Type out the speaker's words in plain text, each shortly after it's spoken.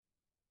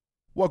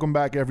Welcome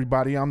back,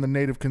 everybody. I'm the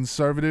Native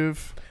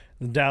Conservative.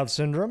 The Dowd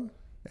syndrome.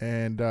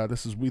 And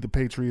this is We the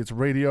Patriots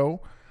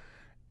Radio.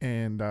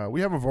 And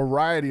we have a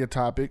variety of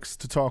topics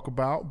to talk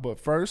about. But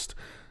first,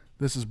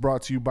 this is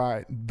brought to you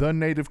by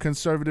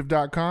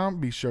thenativeconservative.com.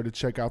 Be sure to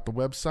check out the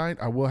website.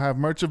 I will have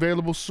merch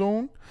available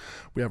soon.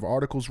 We have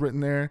articles written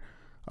there.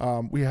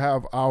 We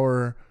have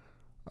our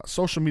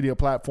social media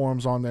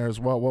platforms on there as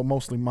well. Well,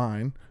 mostly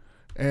mine.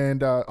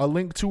 And a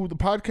link to the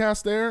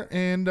podcast there,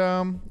 and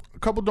a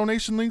couple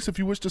donation links if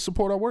you wish to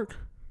support our work.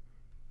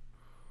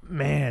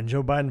 Man,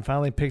 Joe Biden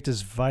finally picked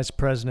his vice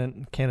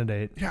president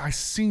candidate. Yeah, I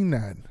seen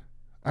that.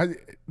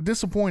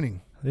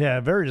 Disappointing. Yeah,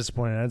 very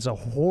disappointing. It's a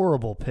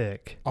horrible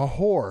pick. A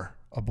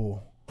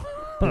horrible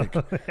pick.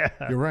 Yeah.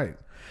 You're right.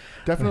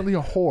 Definitely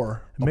a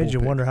whore. It made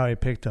you wonder how he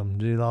picked them.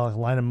 Did he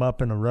line them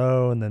up in a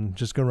row and then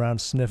just go around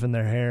sniffing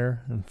their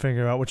hair and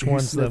figure out which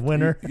one's the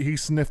winner? He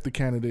sniffed the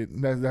candidate.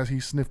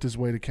 He sniffed his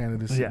way to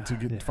candidacy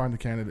to find the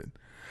candidate.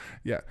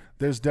 Yeah,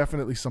 there's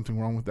definitely something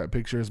wrong with that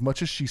picture. As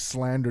much as she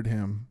slandered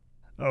him.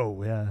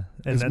 Oh, yeah.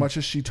 And much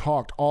as she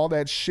talked all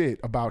that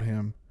shit about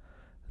him.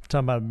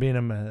 Talking about being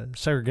a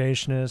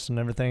segregationist and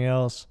everything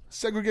else.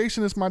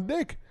 Segregationist my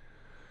dick.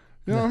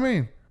 You know what I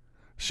mean?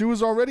 She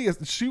was already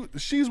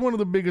she's one of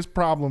the biggest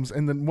problems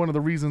and then one of the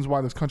reasons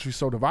why this country's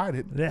so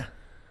divided. Yeah.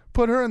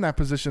 Put her in that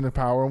position of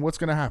power and what's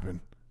going to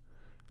happen?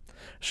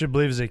 She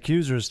believes the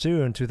accusers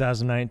too in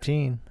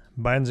 2019.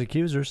 Biden's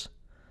accusers.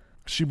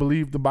 She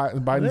believed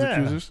Biden's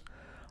accusers?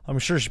 I'm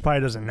sure she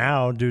probably doesn't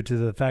now due to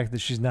the fact that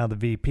she's now the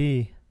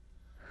VP.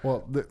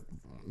 Well, the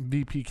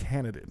VP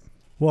candidate.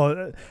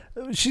 Well,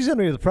 she's going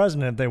to be the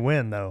president if they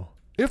win, though.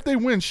 If they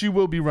win, she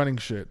will be running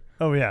shit.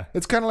 Oh, yeah.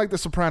 It's kind of like The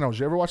Sopranos.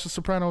 You ever watch The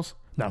Sopranos?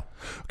 No.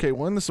 Okay,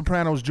 well, in The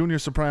Sopranos, Junior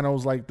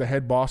Soprano's like the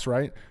head boss,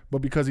 right?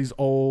 But because he's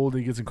old,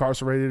 he gets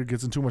incarcerated,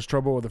 gets in too much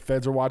trouble, or the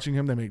feds are watching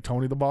him, they make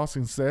Tony the boss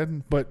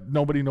instead. But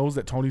nobody knows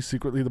that Tony's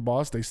secretly the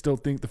boss. The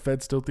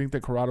feds still think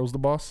that Corrado's the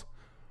boss.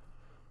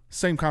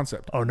 Same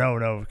concept. Oh,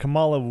 no.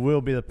 Kamala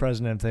will be the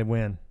president if they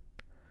win.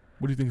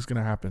 What do you think is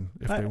going to happen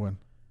if they win?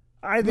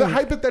 I think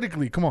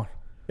hypothetically, come on.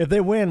 If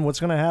they win, what's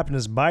going to happen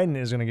is Biden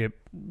is going to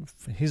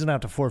he's going to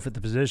have to forfeit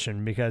the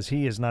position because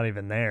he is not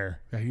even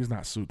there. Yeah, he's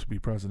not suited to be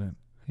president.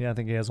 Yeah, I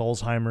think he has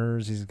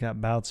Alzheimer's. He's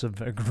got bouts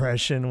of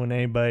aggression when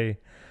anybody...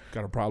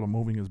 Got a problem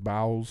moving his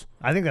bowels.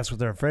 I think that's what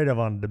they're afraid of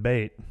on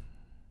debate.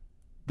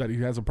 That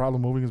he has a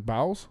problem moving his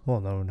bowels? Well,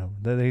 no.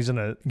 That he's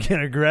going to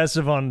get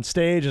aggressive on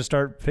stage and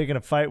start picking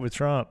a fight with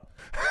Trump.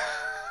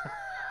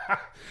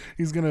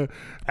 He's gonna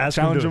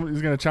challenge him.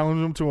 He's gonna challenge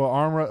him to an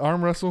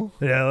arm wrestle.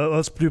 Yeah,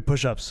 let's do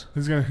push-ups.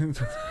 He's gonna.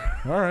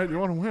 All right, you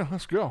want to win?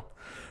 Let's go.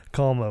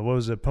 Call him what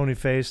was it?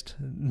 Pony-faced.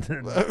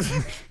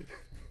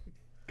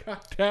 God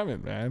damn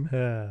it,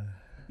 man.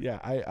 Yeah.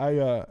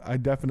 I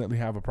definitely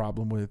have a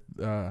problem with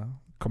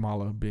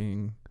Kamala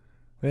being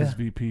his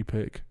VP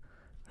pick.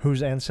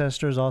 Whose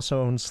ancestors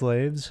also owned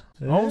slaves.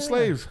 Own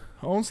slaves.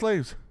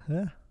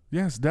 Yeah.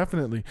 Yes,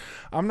 definitely.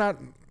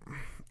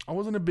 I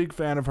wasn't a big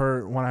fan of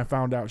her when I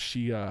found out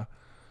she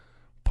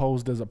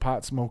posed as a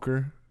pot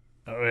smoker.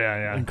 Oh,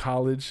 yeah. In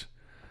college.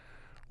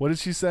 What did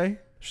she say?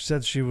 She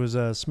said she was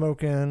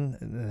smoking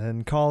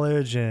in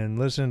college and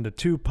listening to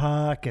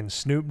Tupac and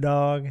Snoop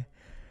Dogg.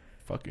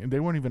 Fucking, they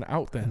weren't even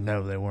out then.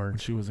 No, they weren't. When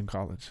she was in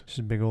college. She's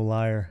a big old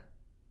liar.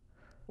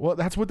 Well,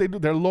 that's what they do.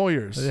 They're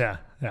lawyers. Yeah.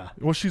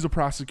 Well, she's a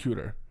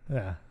prosecutor.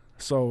 Yeah.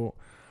 So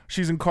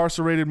she's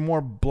incarcerated more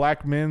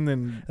black men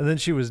than... And then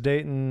she was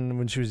dating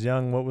when she was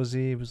young. What was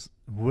he? Was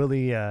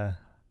Willie... was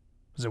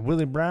it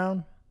Willie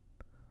Brown?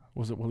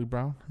 Was it Willie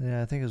Brown?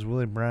 Yeah, I think it was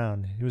Willie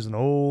Brown. He was an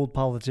old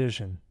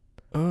politician.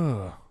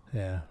 Ugh.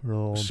 Yeah, real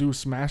old. She was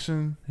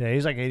smashing? Yeah,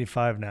 he's like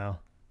 85 now.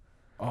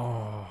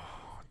 Oh,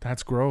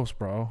 that's gross,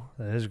 bro.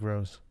 That is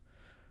gross.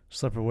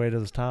 Slept her way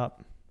to the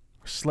top.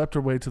 Slept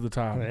her way to the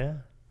top. Oh, yeah.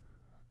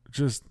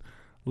 Just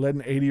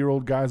letting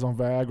 80-year-old guys on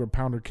Viagra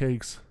pound her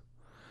cakes.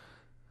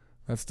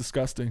 That's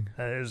disgusting.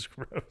 That is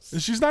gross.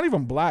 She's not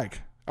even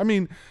black. I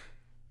mean,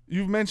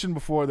 you've mentioned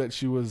before that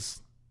she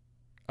was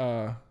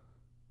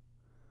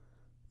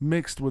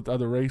mixed with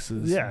other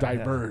races. Yeah.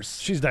 Diverse.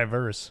 Yeah. She's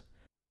diverse.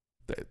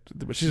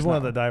 But she's one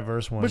of the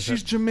diverse ones. But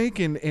she's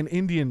Jamaican and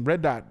Indian,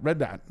 red dot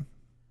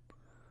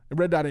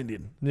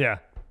Indian. Yeah.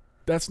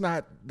 That's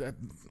not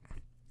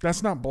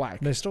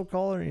black. They still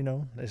call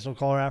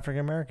her African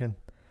American.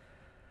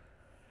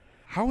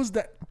 How is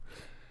that?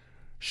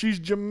 She's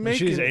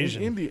Jamaican. She's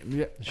Asian. And Indian.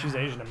 Yeah. She's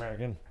Asian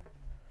American.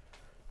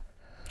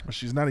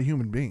 She's not a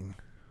human being.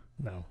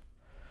 No.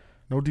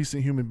 No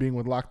decent human being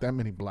would lock that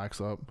many blacks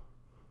up.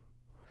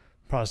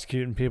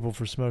 Prosecuting people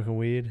for smoking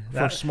weed.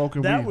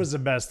 That was the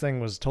best thing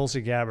was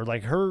Tulsi Gabbard.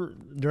 Like her,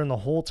 during the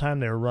whole time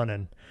they were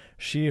running,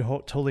 she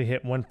totally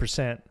hit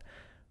 1%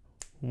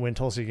 when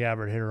Tulsi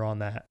Gabbard hit her on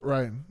that.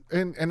 Right.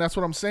 And that's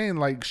what I'm saying.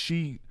 Like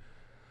she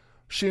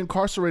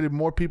incarcerated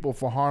more people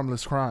for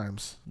harmless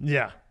crimes.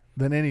 Yeah.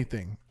 Than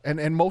anything.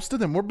 And most of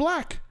them were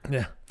black.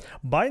 Yeah.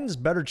 Biden's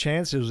better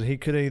chance is he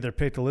could have either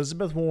picked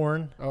Elizabeth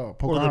Warren or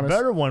Pocahontas. the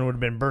better one would have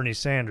been Bernie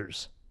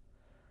Sanders.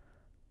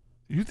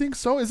 You think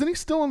so? Isn't he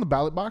still on the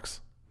ballot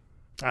box?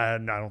 I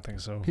don't think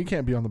so. He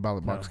can't be on the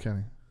ballot box, No. can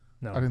he?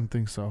 No. I didn't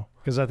think so.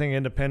 Because I think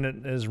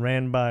independent is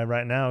ran by,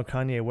 right now,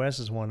 Kanye West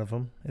is one of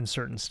them in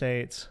certain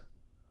states.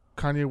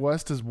 Kanye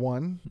West is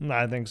one.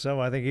 I think so.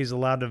 I think he's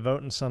allowed to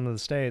vote in some of the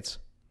states.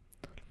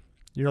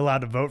 You're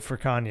allowed to vote for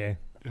Kanye.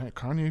 Yeah,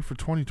 Kanye for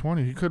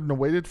 2020. He couldn't have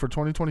waited for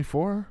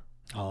 2024.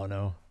 Oh,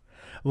 no.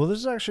 Well, this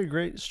is actually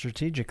great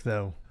strategic,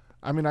 though.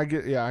 I mean, I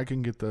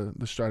can get the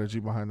strategy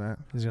behind that.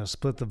 He's going to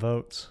split the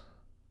votes.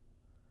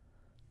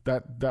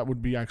 That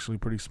would be actually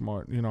pretty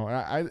smart. You know,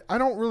 I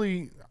don't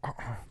really,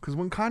 because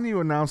when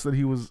Kanye announced that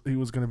he was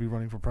going to be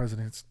running for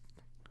president, it's,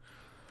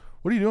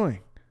 what are you doing?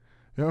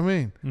 You know what I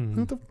mean? Mm-hmm.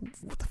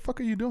 What the fuck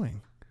are you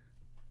doing?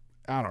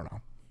 I don't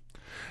know.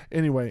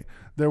 Anyway,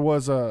 there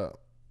was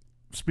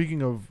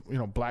speaking of, you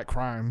know, black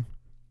crime.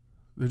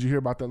 Did you hear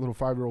about that little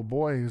 5-year-old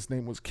boy? His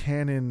name was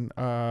Cannon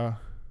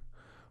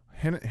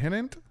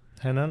Hennant.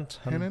 Little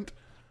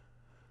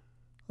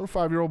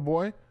 5-year-old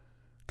boy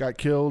got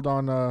killed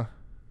on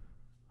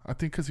I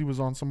think because he was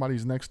on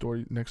somebody's next door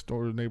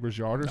neighbor's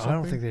yard or something. I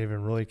don't think they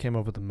even really came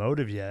up with the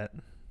motive yet.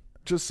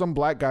 Just some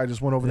black guy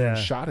just went over there and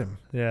shot him.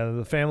 Yeah,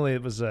 the family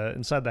that was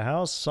inside the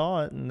house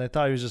saw it, and they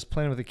thought he was just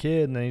playing with a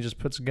kid, and then he just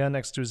puts a gun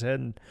next to his head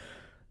and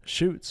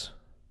shoots.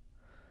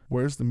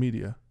 Where's the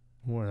media?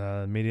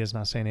 Well, the media's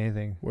not saying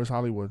anything. Where's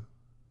Hollywood?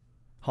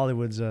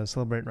 Hollywood's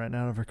celebrating right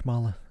now over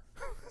Kamala.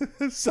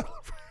 They're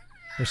Celebrating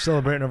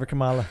celebrating over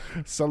Kamala.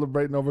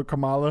 over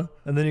Kamala.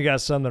 And then you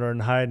got some that are in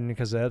hiding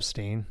because of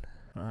Epstein.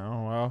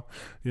 Oh, well.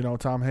 You know,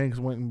 Tom Hanks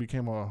went and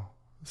became a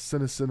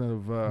citizen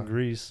of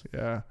Greece.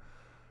 Yeah.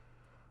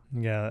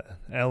 You got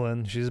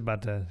Ellen. She's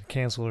about to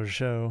cancel her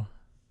show.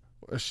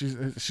 She's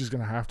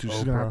going to have to.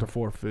 She's Oprah. going to have to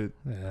forfeit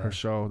her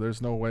show.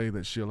 There's no way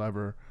that she'll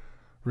ever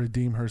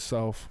redeem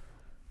herself.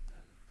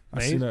 I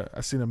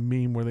seen a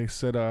meme where they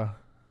said,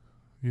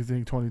 you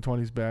think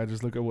 2020 is bad?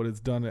 Just look at what it's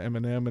done to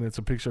Eminem, and it's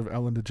a picture of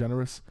Ellen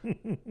DeGeneres.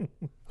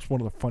 It's one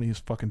of the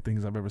funniest fucking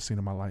things I've ever seen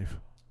in my life.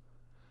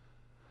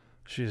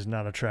 She's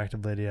not an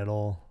attractive lady at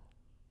all.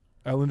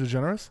 Ellen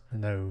DeGeneres?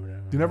 No.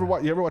 You ever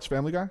watch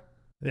Family Guy?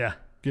 Yeah.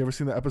 You ever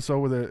seen the episode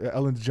where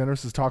Ellen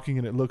DeGeneres is talking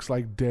and it looks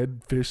like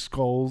dead fish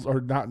skulls, or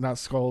not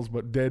skulls,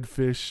 but dead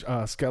fish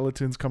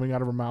skeletons coming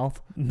out of her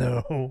mouth?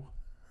 No.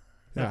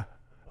 Yeah.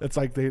 It's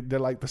like they're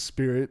like the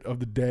spirit of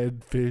the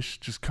dead fish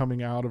just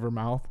coming out of her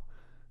mouth.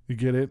 You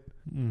get it?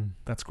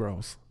 That's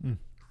gross.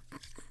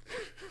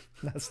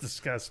 That's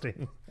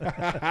disgusting.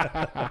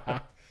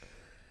 I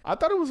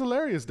thought it was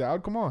hilarious,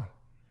 Dowd. Come on.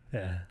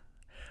 Yeah.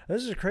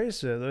 This is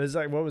crazy. It's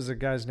like, what was the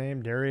guy's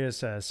name?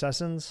 Darius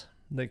Sessions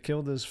that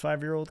killed his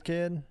 5-year-old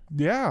kid?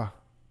 Yeah.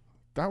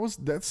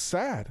 That's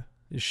sad.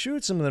 He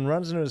shoots him and then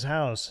runs into his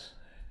house.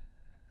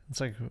 It's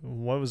like,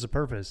 what was the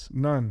purpose?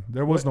 None.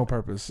 There was no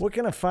purpose. What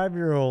can a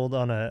 5-year-old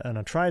on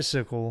a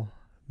tricycle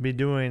be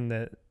doing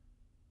that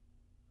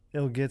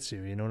ill gets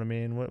you? You know what I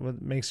mean?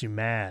 What makes you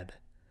mad?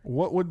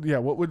 What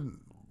would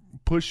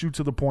push you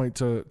to the point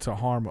to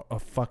harm a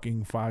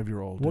fucking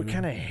 5-year-old? What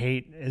kind of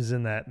hate is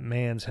in that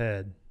man's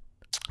head?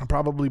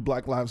 Probably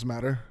Black Lives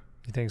Matter.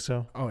 You think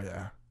so? Oh,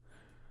 yeah.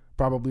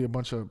 Probably a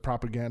bunch of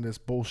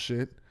propagandist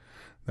bullshit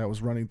that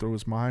was running through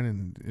his mind,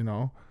 and, you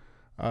know.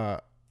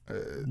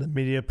 The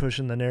media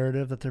pushing the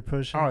narrative that they're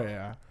pushing? Oh,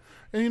 yeah.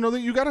 And, you know,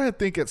 you got to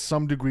think at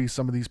some degree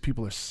some of these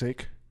people are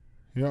sick.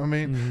 You know what I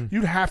mean? Mm-hmm.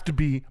 You'd have to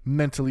be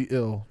mentally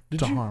ill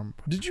to harm.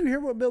 Did you hear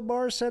what Bill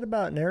Barr said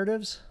about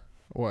narratives?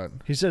 What?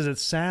 He says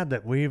it's sad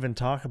that we even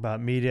talk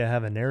about media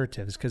having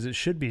narratives because it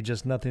should be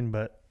just nothing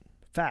but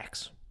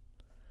facts.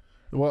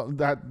 Well,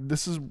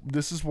 this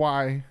is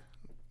why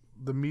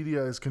the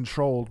media is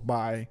controlled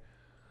by,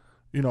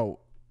 you know,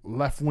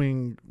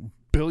 left-wing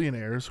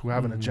billionaires who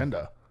have an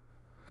agenda.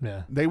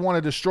 Yeah. They want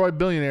to destroy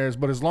billionaires,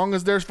 but as long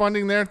as they're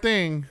funding their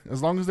thing,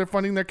 as long as they're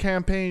funding their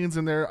campaigns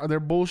and their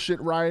bullshit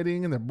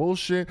rioting and their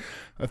bullshit,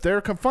 if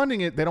they're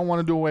funding it, they don't want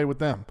to do away with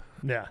them.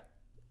 Yeah.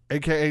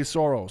 AKA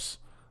Soros.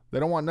 They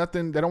don't want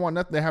nothing. They don't want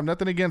nothing. They have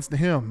nothing against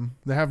him.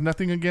 They have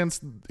nothing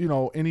against, you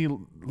know, any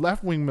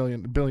left-wing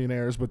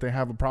billionaires, but they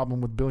have a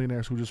problem with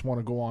billionaires who just want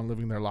to go on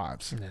living their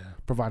lives,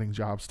 providing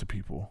jobs to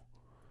people.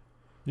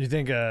 You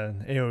think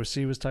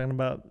AOC was talking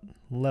about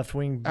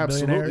left-wing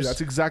Absolutely. billionaires?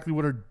 That's exactly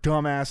what her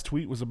dumbass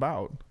tweet was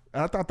about.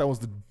 And I thought that was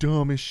the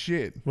dumbest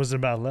shit. Was it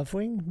about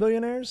left-wing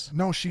billionaires?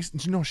 No, she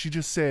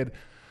just said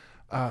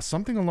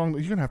something along.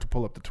 You're gonna have to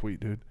pull up the tweet,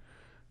 dude.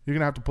 You're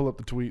gonna have to pull up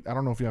the tweet. I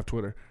don't know if you have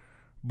Twitter,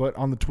 but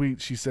on the tweet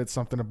she said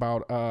something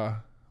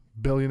about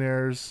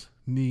billionaires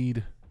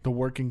need the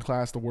working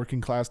class. The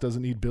working class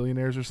doesn't need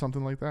billionaires or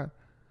something like that.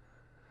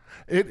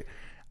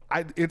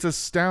 It's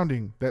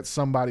astounding that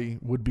somebody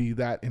would be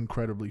that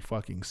incredibly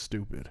fucking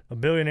stupid.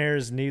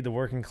 Billionaires need the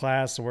working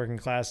class. The working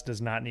class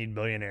does not need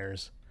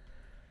billionaires.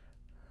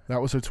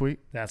 That was her tweet?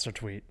 That's her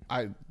tweet.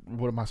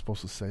 What am I supposed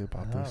to say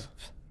about this?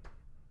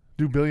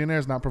 Do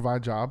billionaires not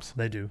provide jobs?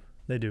 They do.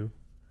 They do.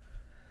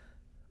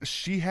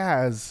 She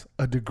has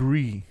a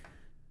degree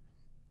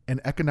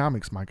in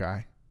economics, my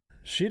guy.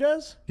 She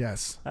does?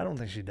 Yes. I don't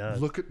think she does.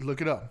 Look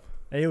it up.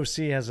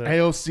 AOC has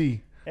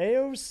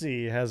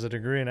a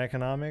degree in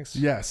economics?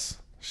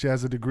 Yes. She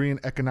has a degree in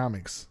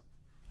economics.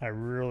 I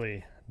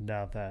really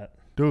doubt that.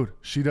 Dude,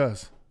 she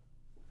does.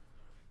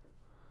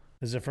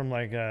 Is it from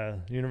like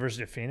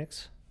University of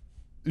Phoenix?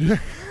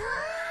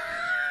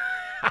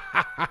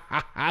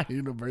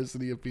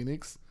 University of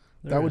Phoenix.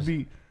 That would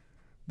be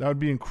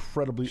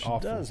incredibly awful.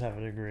 She does have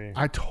a degree.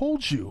 I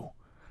told you.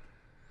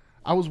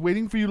 I was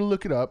waiting for you to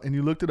look it up, and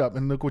you looked it up,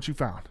 and look what you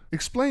found.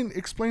 Explain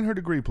her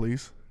degree,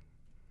 please.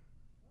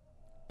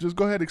 Just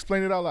go ahead,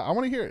 explain it out loud. I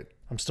want to hear it.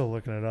 I'm still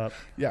looking it up.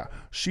 Yeah,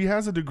 she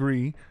has a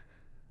degree,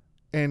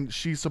 and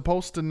she's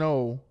supposed to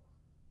know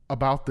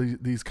about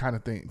these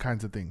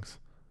kinds of things.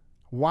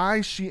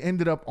 Why she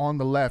ended up on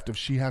the left if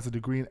she has a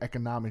degree in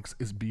economics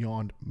is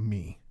beyond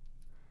me.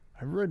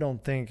 I really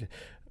don't think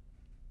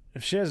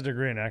if she has a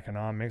degree in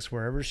economics,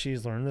 wherever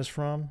she's learned this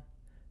from,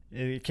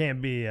 it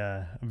can't be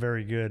a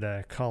very good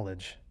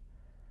college.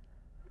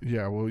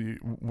 Yeah, well,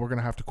 we're going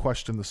to have to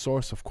question the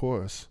source, of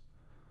course,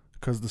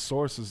 because the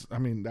source is,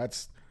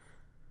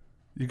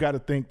 you got to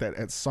think that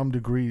at some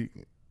degree,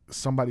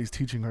 somebody's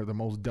teaching her the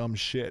most dumb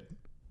shit.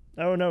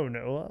 Oh, no.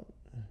 Well,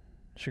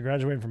 she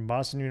graduated from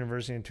Boston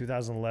University in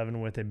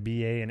 2011 with a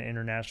BA in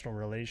International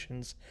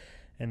Relations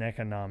and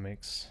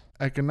Economics.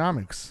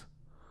 Economics.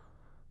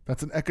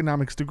 That's an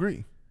economics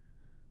degree.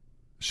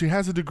 She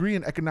has a degree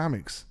in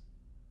economics.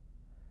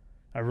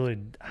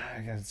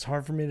 It's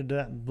hard for me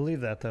to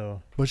believe that,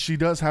 though. But she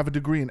does have a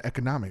degree in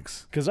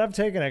economics. Because I've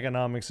taken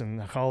economics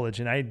in college,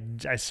 and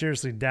I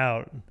seriously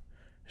doubt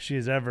she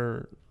has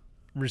ever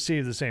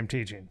received the same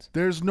teachings.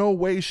 There's no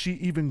way she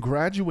even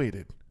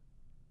graduated.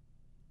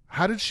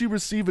 How did she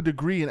receive a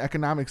degree in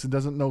economics and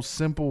doesn't know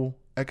simple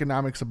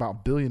economics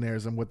about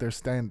billionaires and what their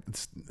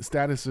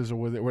status is or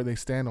where they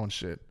stand on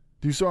shit?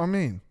 Do you see what I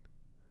mean?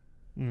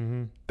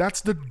 Mm-hmm.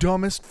 That's the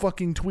dumbest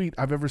fucking tweet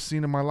I've ever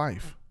seen in my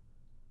life.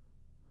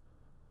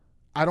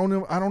 I don't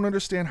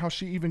understand how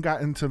she even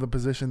got into the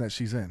position that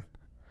she's in.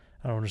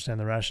 I don't understand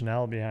the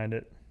rationale behind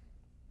it.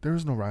 There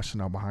is no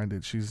rationale behind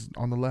it. She's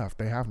on the left.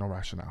 They have no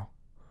rationale.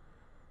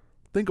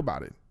 Think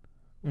about it.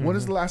 Mm-hmm. When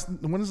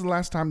is the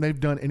last time they've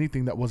done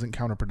anything that wasn't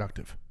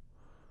counterproductive?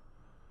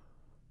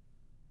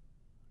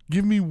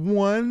 Give me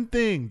one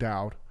thing,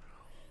 Dowd.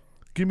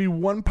 Give me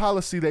one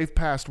policy they've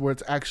passed where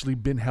it's actually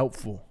been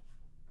helpful,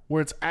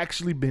 where it's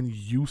actually been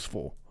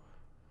useful.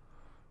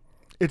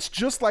 It's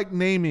just like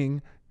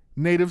naming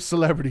native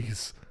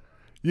celebrities.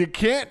 You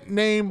can't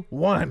name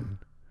one.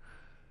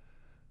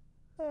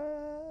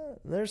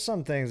 There's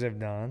some things they've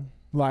done.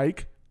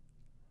 Like?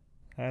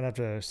 I'd have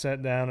to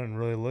sit down and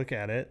really look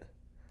at it.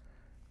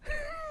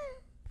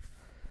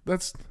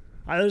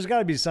 There's got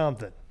to be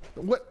something.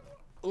 What?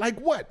 Like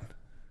what?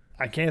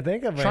 I can't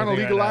think of trying to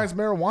anything legalize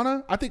right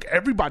marijuana. I think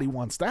everybody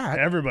wants that.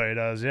 Everybody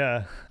does,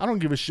 yeah. I don't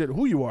give a shit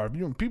who you are.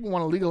 If people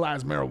want to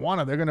legalize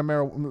marijuana, they're going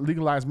to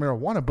legalize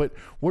marijuana. But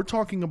we're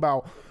talking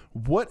about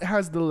what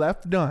has the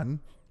left done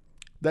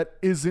that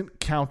isn't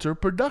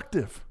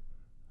counterproductive.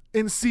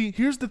 And see,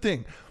 here's the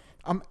thing.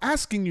 I'm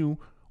asking you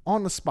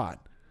on the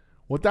spot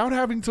without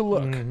having to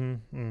look.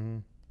 Mm-hmm, mm-hmm.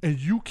 And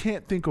you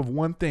can't think of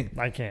one thing.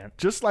 I can't.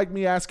 Just like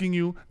me asking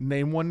you,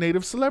 name one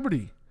native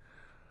celebrity.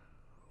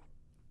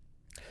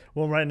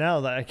 Well, right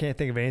now, I can't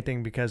think of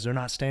anything because they're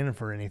not standing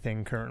for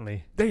anything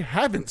currently. They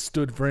haven't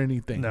stood for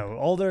anything. No,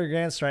 all they're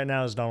against right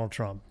now is Donald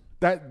Trump.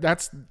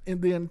 That's in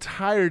the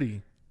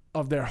entirety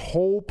of their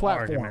whole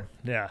platform. Argument.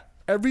 Yeah.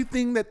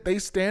 Everything that they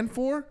stand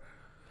for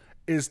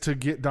is to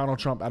get Donald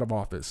Trump out of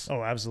office.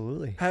 Oh,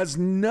 absolutely. Has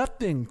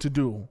nothing to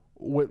do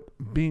with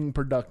being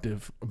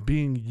productive,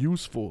 being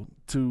useful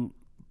to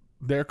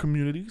their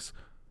communities,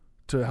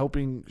 to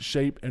helping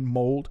shape and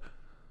mold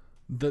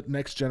the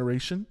next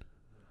generation.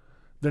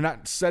 They're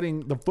not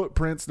setting the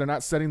footprints. They're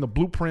not setting the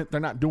blueprint. They're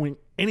not doing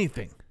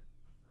anything.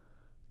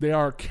 They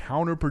are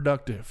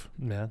counterproductive.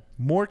 Yeah.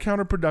 More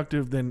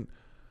counterproductive than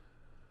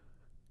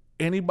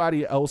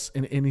anybody else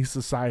in any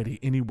society,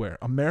 anywhere.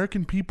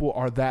 American people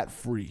are that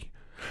free.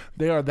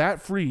 They are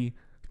that free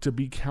to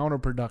be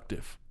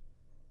counterproductive.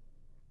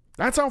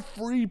 That's how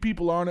free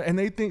people are. And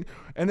they think,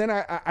 and then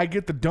I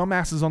get the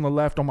dumbasses on the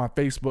left on my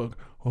Facebook.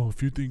 Oh,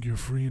 if you think you're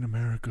free in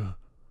America,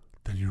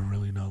 then you're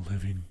really not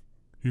living.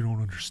 You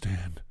don't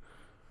understand.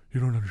 You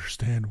don't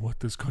understand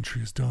what this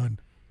country has done.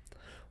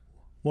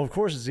 Well, of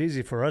course, it's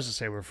easy for us to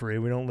say we're free.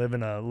 We don't live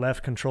in a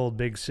left-controlled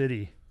big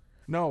city.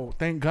 No,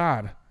 thank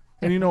God.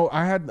 And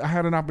I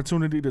had an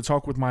opportunity to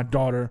talk with my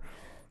daughter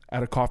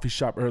at a coffee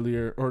shop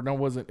earlier, or no, it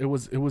wasn't. It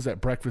was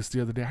at breakfast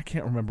the other day. I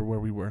can't remember where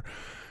we were.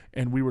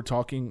 And we were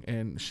talking,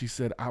 and she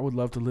said, I would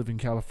love to live in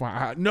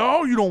California.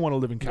 No, you don't want to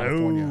live in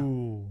California.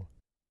 No.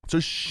 It's a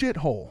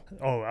shithole.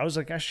 Oh, I was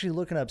actually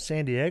looking up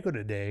San Diego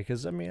today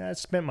because, I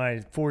spent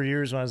my 4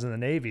 years when I was in the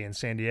Navy in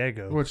San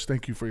Diego. Which,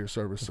 thank you for your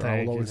service, sir.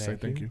 I will always say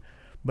thank you.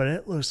 But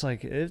it looks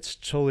like it's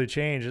totally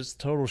changed. It's a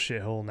total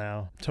shithole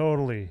now.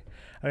 Totally.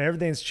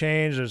 Everything's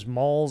changed. There's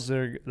malls.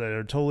 They're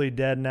totally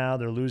dead now.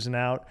 They're losing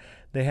out.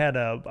 They had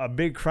a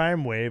big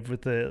crime wave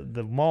with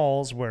the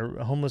malls where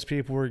homeless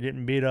people were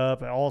getting beat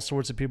up. All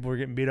sorts of people were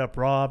getting beat up,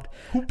 robbed.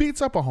 Who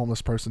beats up a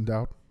homeless person,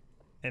 Dowd?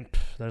 And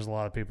there's a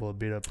lot of people that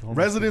beat up homeless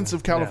residents people.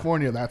 of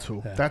California. Yeah. That's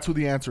who. Yeah. That's who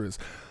the answer is.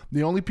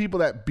 The only people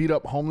that beat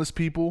up homeless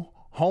people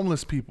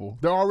Homeless people.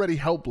 They're already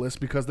helpless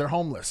because they're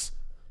homeless.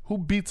 Who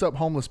beats up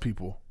homeless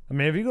people? I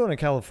mean, if you go to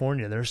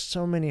California, there's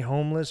so many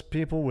homeless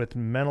people with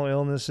mental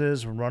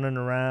illnesses running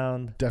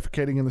around.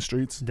 Defecating in the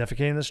streets.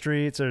 Defecating in the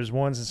streets. There's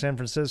ones in San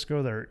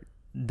Francisco. They're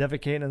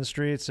defecating in the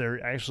streets.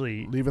 They're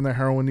actually... leaving their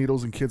heroin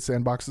needles in kids'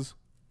 sandboxes.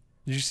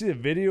 Did you see the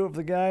video of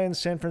the guy in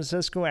San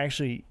Francisco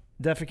actually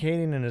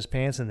defecating in his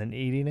pants and then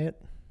eating it?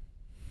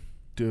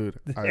 Dude,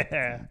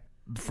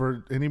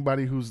 for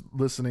anybody who's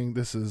listening,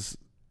 this is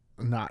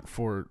not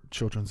for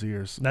children's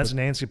ears. That's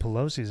Nancy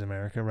Pelosi's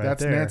America right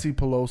that's there. That's Nancy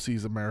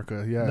Pelosi's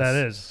America, yes. That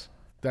is.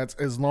 That's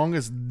as long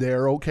as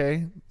they're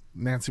okay.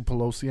 Nancy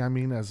Pelosi, I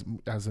mean, as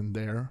in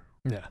there.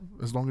 Yeah.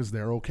 As long as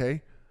they're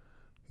okay,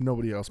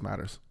 nobody else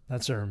matters.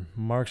 That's her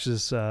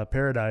Marxist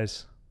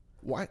paradise.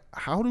 Why?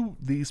 How do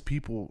these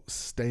people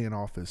stay in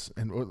office?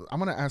 And I'm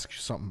going to ask you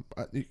something,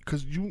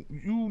 because you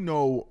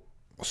know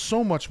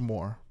so much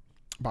more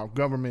about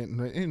government.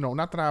 And,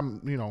 not that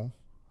I'm,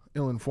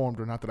 ill-informed,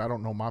 or not that I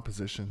don't know my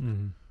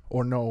position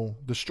or know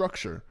the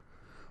structure.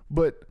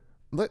 But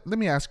let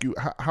me ask you,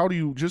 how do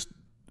you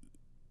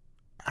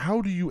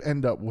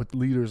end up with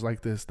leaders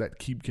like this that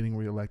keep getting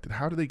reelected?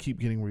 How do they keep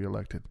getting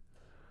reelected?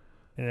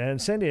 And in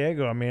San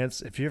Diego, I mean,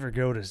 if you ever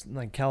go to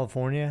like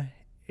California,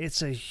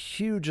 it's a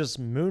huge just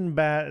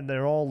moonbat.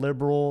 They're all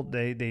liberal.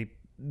 They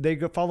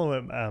go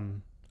follow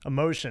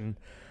emotion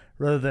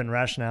rather than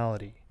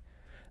rationality.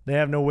 They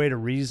have no way to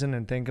reason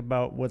and think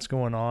about what's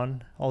going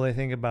on. All they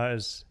think about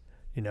is,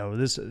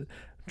 this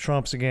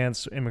Trump's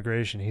against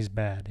immigration. He's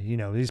bad.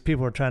 These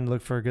people are trying to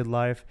look for a good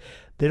life.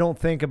 They don't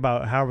think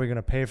about how are we going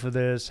to pay for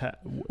this.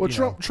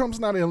 Trump's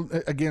not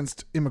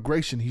against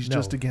immigration. He's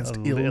just against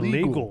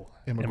illegal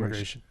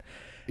immigration.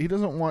 He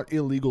doesn't want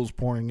illegals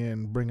pouring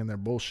in, bringing their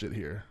bullshit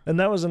here. And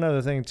that was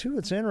another thing, too.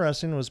 What's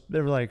interesting was they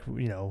were like,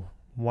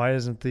 why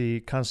isn't the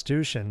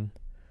Constitution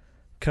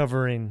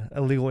covering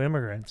illegal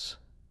immigrants?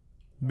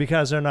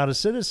 Because they're not a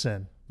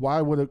citizen.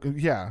 Why would it?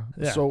 Yeah.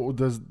 So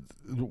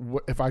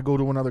if I go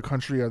to another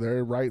country, are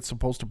their rights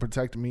supposed to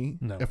protect me?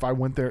 No. If I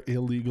went there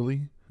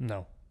illegally?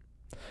 No.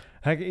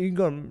 Heck, you can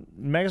go to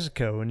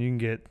Mexico and you can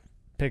get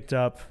picked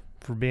up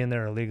for being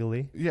there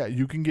illegally. Yeah,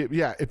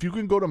 if you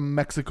can go to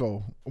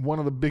Mexico, one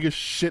of the biggest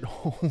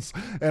shitholes,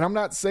 and I'm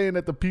not saying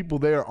that the people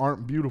there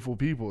aren't beautiful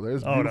people.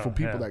 There's beautiful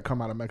people that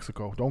come out of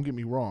Mexico. Don't get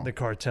me wrong. The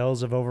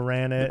cartels have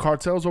overran it. The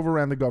cartels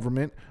overran the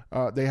government.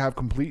 They have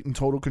complete and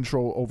total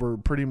control over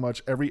pretty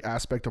much every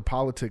aspect of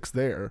politics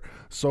there.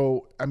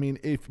 So, I mean,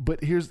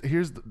 here's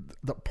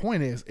the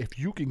point is, if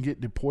you can get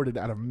deported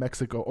out of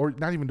Mexico, or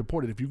not even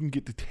deported, if you can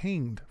get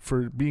detained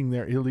for being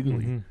there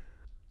illegally,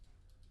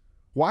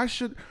 Why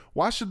should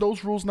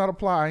those rules not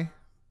apply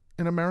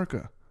in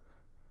America?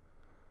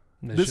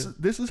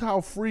 This is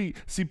how free.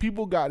 See,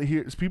 people got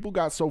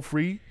so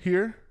free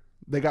here.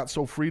 They got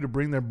so free to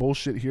bring their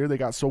bullshit here. They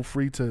got so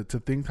free to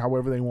think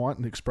however they want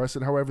and express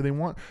it however they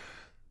want,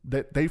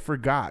 that they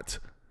forgot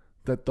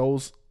that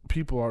those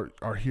people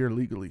are here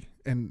legally,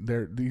 and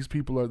these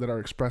people that are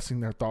expressing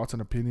their thoughts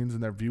and opinions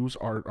and their views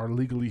are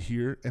legally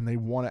here, and they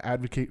want to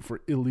advocate for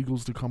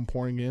illegals to come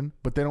pouring in,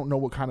 but they don't know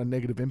what kind of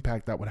negative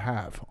impact that would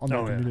have on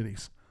their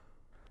communities.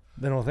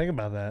 They don't think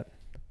about that.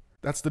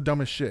 That's the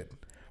dumbest shit.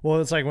 Well,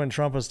 it's like when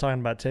Trump was talking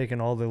about taking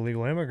all the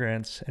illegal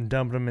immigrants and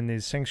dumping them in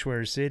these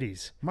sanctuary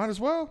cities. Might as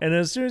well. And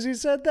as soon as he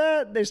said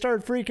that, they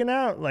started freaking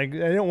out. Like, they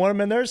didn't want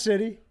them in their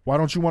city. Why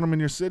don't you want them in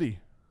your city?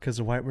 Because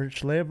the white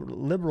rich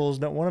liberals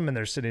don't want them in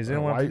their cities. They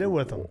don't want to deal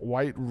with them.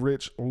 White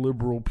rich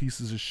liberal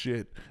pieces of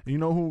shit. You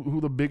know who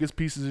the biggest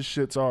pieces of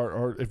shits are?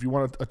 Or if you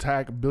want to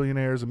attack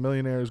billionaires and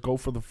millionaires, go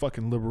for the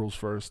fucking liberals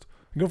first.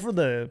 Go for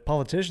the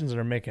politicians that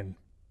are making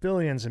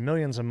billions and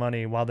millions of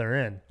money while they're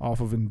in.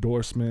 Off of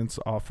endorsements,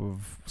 off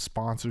of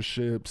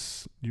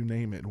sponsorships, you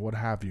name it, what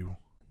have you.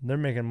 They're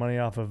making money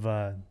off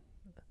of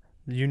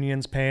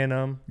unions paying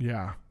them.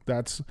 Yeah,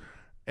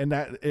 and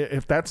that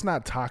if that's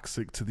not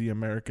toxic to the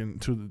American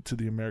to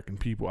the American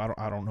people,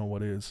 I don't know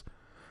what is.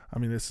 I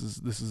mean, this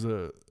is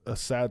a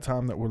sad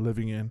time that we're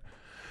living in,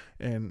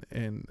 and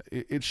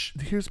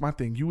here's my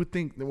thing. You would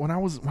think that when I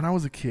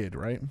was a kid,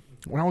 right?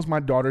 When I was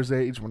my daughter's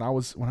age, when I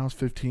was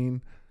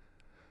 15,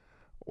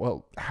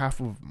 well,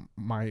 half of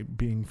my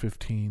being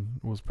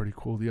 15 was pretty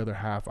cool. The other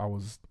half, I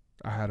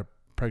had a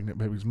pregnant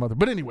baby's mother.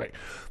 But anyway,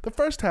 the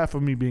first half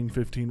of me being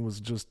 15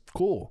 was just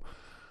cool.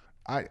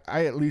 I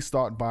at least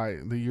thought by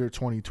the year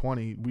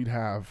 2020, we'd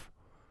have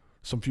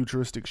some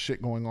futuristic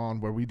shit going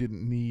on where we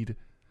didn't need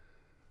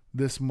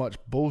this much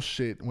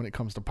bullshit when it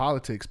comes to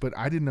politics. But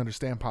I didn't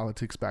understand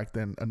politics back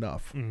then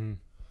enough. Mm-hmm.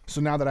 So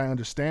now that I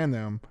understand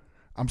them,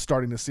 I'm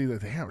starting to see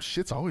that, damn,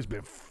 shit's always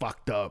been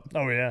fucked up.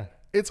 Oh, yeah.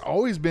 It's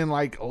always been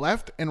like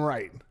left and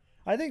right.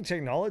 I think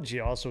technology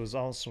is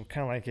also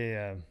kind of like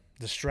a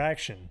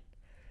distraction.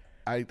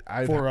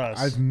 For us.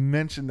 I've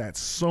mentioned that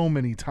so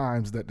many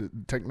times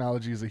that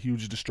technology is a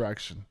huge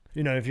distraction.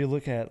 If you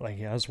look at,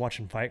 I was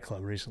watching Fight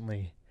Club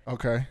recently.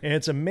 Okay. And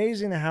it's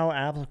amazing how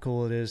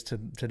applicable it is to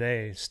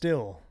today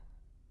still.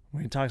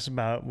 When he talks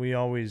about, we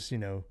always, if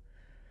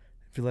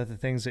you let the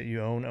things that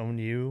you own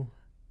you.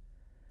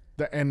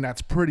 And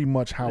that's pretty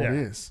much how it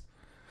is.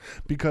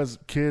 because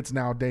kids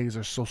nowadays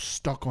are so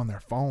stuck on their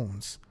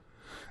phones,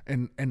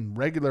 and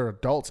regular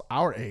adults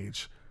our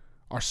age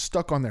are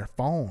stuck on their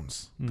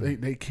phones.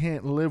 They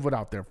can't live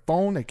without their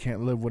phone. They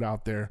can't live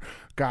without their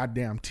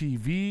goddamn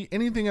TV,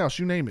 anything else,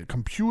 you name it,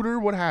 computer,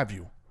 what have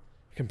you.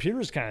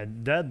 Computer's kind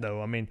of dead,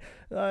 though. I mean,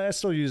 I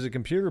still use a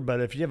computer, but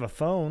if you have a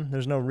phone,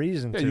 there's no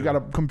reason to. You got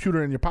a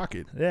computer in your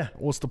pocket. Yeah.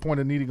 What's the point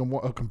of needing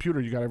a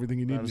computer? You got everything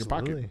you need Absolutely.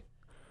 in your pocket.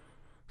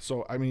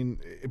 So, I mean,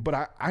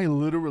 but I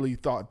literally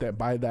thought that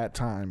by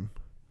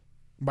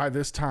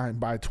this time,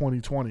 by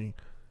 2020,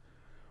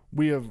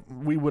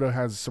 we would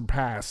have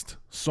surpassed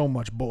so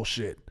much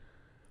bullshit.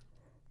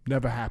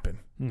 Never happened.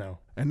 No.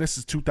 And this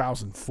is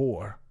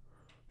 2004.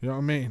 You know what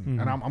I mean?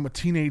 And I'm a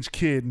teenage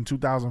kid in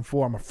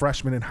 2004. I'm a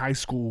freshman in high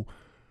school,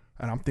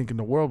 and I'm thinking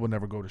the world will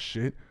never go to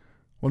shit.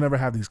 We'll never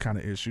have these kind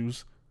of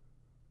issues.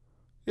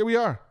 Here we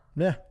are.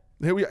 Yeah.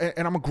 Here we are.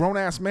 And I'm a grown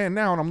ass man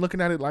now, and I'm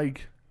looking at it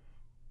like,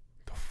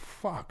 the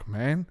fuck,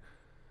 man.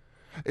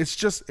 It's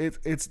just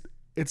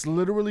it's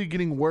literally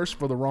getting worse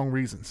for the wrong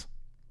reasons.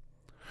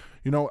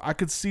 You know, I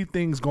could see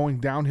things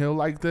going downhill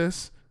like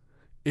this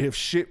if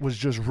shit was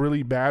just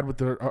really bad with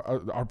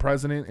our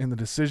president and the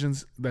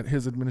decisions that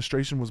his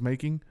administration was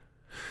making.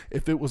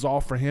 If it was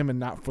all for him and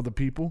not for the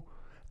people,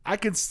 I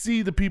could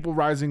see the people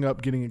rising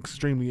up getting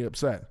extremely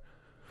upset.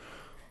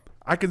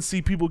 I can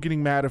see people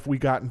getting mad if we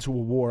got into a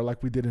war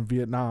like we did in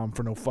Vietnam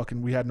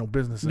we had no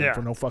business in it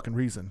for no fucking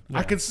reason. Yeah.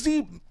 I could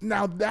see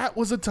now that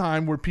was a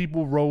time where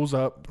people rose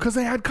up because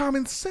they had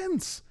common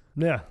sense.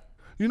 Yeah.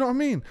 You know what I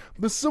mean?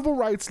 The civil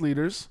rights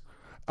leaders,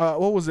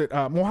 what was it?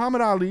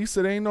 Muhammad Ali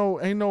said, "Ain't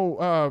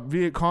no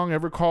Viet Cong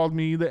ever called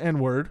me the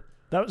N-word."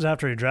 That was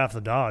after he drafted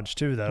the Dodge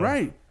too, though.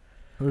 Right.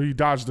 He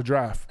dodged the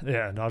draft.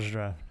 Yeah, dodged the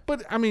draft.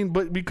 But I mean,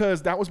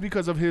 because that was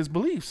because of his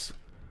beliefs.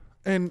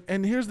 And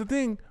here's the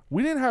thing: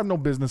 we didn't have no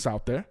business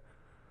out there.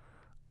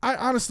 I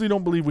honestly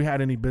don't believe we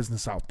had any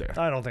business out there.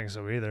 I don't think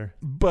so either.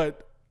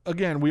 But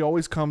again, we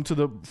always come to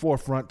the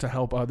forefront to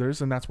help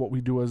others, and that's what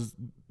we do as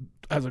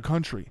a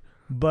country.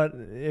 But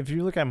if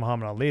you look at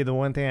Muhammad Ali, the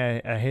one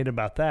thing I hate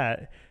about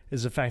that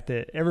is the fact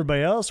that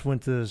everybody else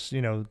went to this,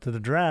 to the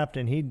draft,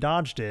 and he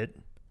dodged it.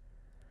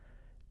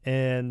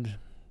 And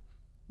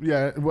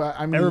yeah, well,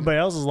 I mean, everybody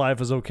else's life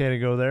was okay to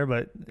go there,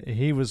 but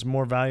he was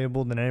more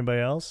valuable than anybody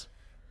else.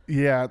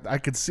 Yeah, I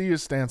could see your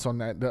stance on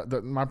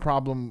that. My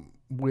problem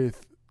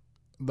with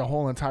the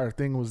whole entire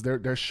thing was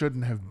there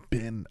shouldn't have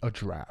been a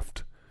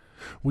draft.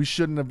 We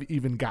shouldn't have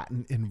even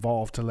gotten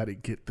involved to let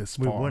it get this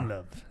far. We wouldn't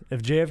have.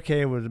 If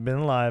JFK would have been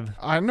alive,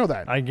 I know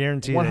that. I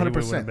guarantee 100%, that he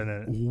would have been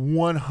in it.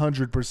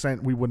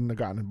 100% we wouldn't have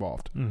gotten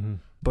involved. Mm-hmm.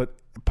 But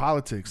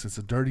politics, it's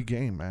a dirty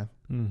game, man.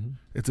 Mm-hmm.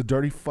 It's a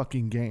dirty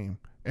fucking game.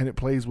 And it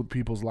plays with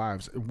people's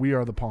lives. We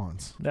are the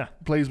pawns. Yeah.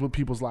 It plays with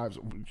people's lives.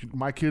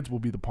 My kids will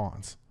be the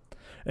pawns.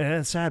 And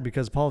it's sad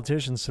because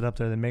politicians sit up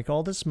there, they make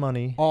all this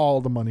money. All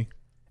the money.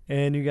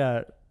 And you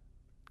got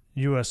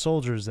U.S.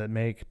 soldiers that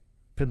make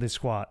piddly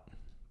squat.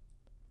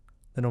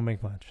 They don't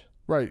make much.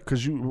 Right,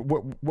 because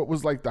what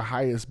was like the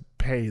highest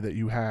pay that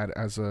you had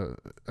as a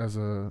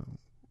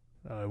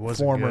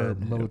former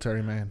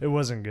military man? It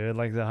wasn't good.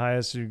 Like the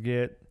highest you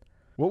get.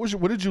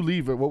 What did you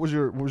leave? What was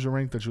your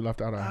rank that you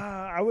left out of?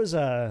 I was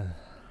a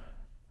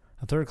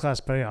third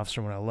class petty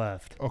officer when I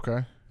left.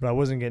 Okay. But I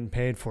wasn't getting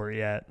paid for it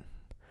yet.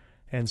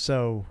 And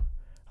so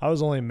I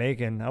wasn't even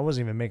making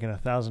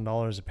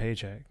 $1,000 a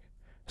paycheck.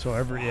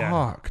 So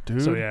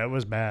dude. So yeah, it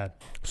was bad.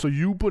 So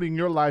you putting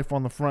your life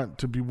on the front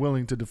to be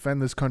willing to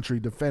defend this country,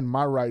 defend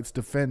my rights,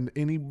 defend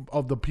any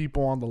of the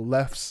people on the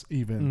left's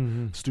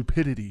even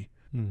stupidity.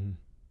 Mm-hmm.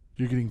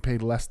 You're getting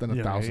paid less than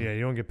 $1,000. Yeah,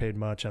 you don't get paid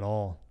much at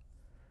all.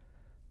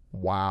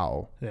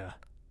 Wow. Yeah.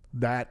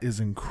 That is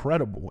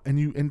incredible.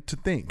 And to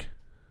think,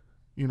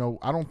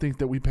 I don't think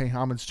that we pay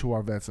homage to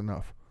our vets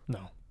enough.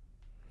 No.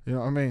 You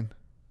know what I mean?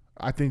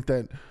 I think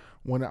that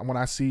when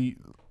I see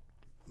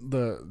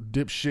the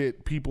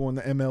dipshit people in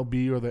the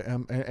MLB or the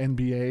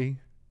NBA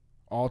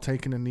all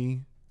taking a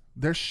knee,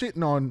 they're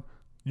shitting on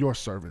your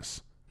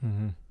service.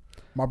 Mm-hmm.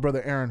 My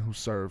brother Aaron, who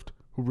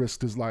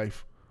risked his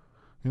life.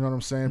 You know what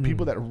I'm saying? Mm-hmm.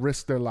 People that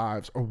risk their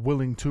lives are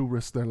willing to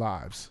risk their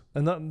lives.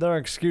 And their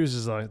excuse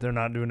is like they're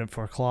not doing it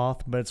for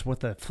cloth, but it's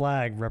what the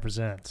flag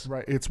represents.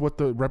 Right. It's what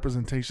the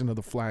representation of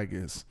the flag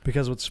is.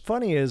 Because what's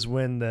funny is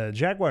when the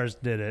Jaguars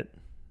did it,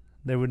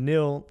 they would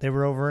kneel. They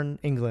were over in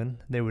England.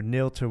 They would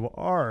kneel to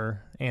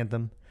our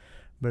anthem.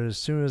 But as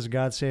soon as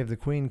God Save the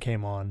Queen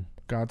came on,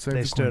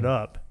 they stood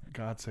up.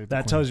 God Save the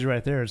Queen. That tells you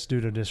right there it's due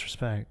to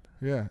disrespect.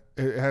 Yeah.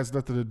 It has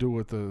nothing to do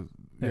with the...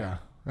 Yeah.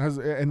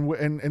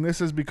 And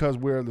this is because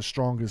we're the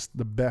strongest,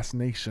 the best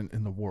nation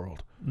in the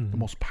world. Mm-hmm. The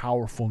most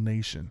powerful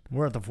nation.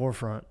 We're at the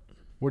forefront.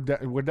 We're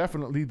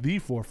definitely the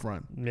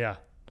forefront. Yeah.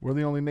 We're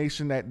the only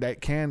nation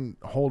that can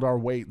hold our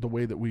weight the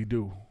way that we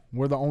do.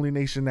 We're the only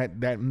nation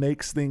that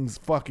makes things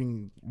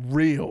fucking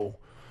real.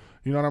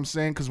 You know what I'm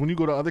saying? Because when you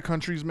go to other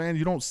countries, man,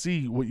 you don't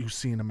see what you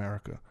see in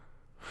America.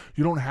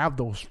 You don't have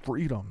those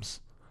freedoms.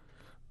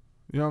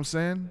 You know what I'm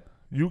saying?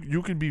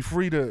 You can be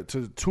free to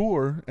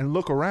tour and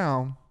look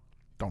around.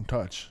 Don't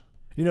touch.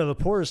 The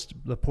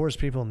poorest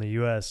people in the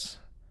U.S.,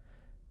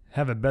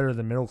 have it better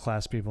than middle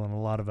class people in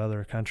a lot of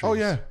other countries. Oh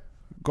yeah,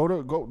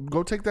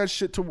 go take that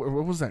shit to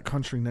what was that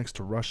country next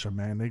to Russia,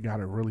 man? They got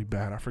it really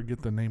bad. I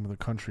forget the name of the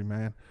country,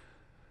 man.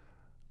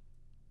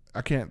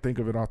 I can't think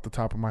of it off the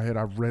top of my head.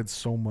 I've read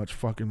so much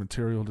fucking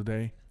material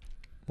today.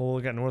 Well,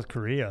 we got North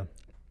Korea.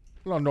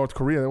 Well, North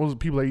Korea, those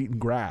people are eating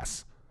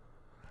grass.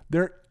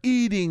 They're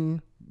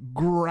eating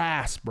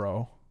grass,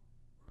 bro.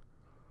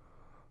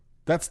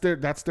 That's their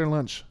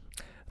lunch.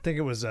 I think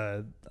it was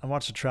I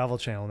watched the Travel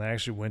Channel and they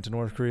actually went to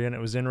North Korea, and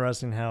it was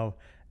interesting how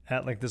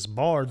at like this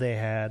bar they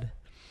had,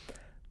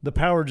 the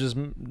power just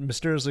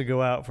mysteriously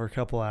go out for a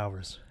couple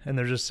hours, and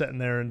they're just sitting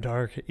there in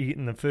dark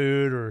eating the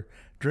food or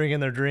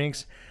drinking their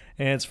drinks.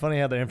 And it's funny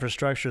how the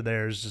infrastructure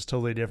there is just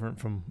totally different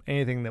from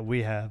anything that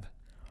we have.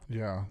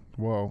 Yeah,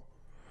 well,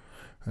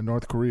 in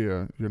North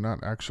Korea, you're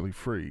not actually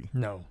free.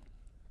 No.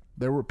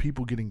 There were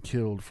people getting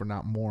killed for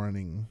not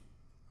mourning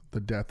the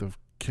death of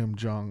Kim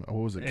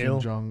Il?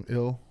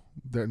 Jong-il.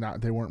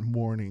 They weren't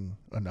mourning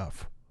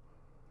enough.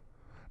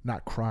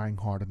 Not crying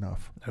hard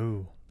enough.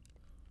 Oh.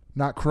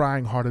 Not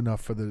crying hard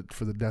enough for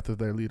the death of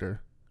their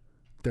leader,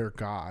 their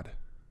god.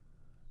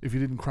 If you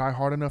didn't cry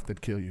hard enough,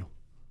 they'd kill you.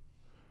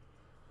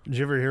 Did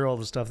you ever hear all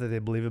the stuff that they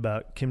believe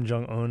about Kim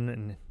Jong-un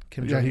and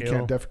Kim Jong-il? Yeah, he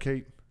can't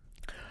defecate.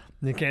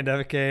 He can't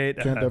defecate.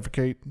 Can't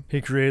defecate.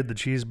 He created the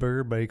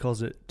cheeseburger, but he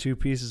calls it 2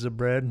 pieces of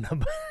bread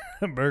and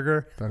a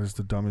burger. That is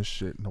the dumbest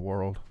shit in the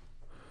world.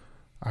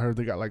 I heard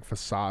they got like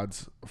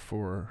facades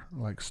for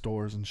like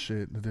stores and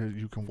shit.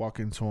 You can walk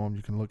into them,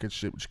 you can look at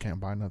shit, but you can't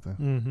buy nothing.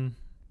 Mm-hmm.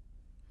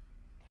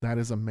 That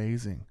is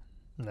amazing.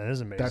 That is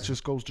amazing. That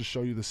just goes to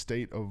show you the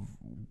state of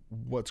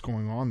what's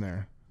going on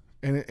there.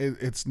 And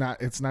it's not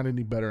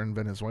any better in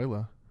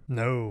Venezuela.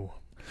 No.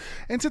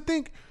 And to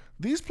think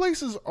these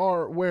places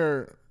are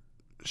where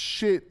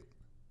shit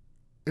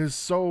is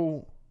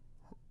so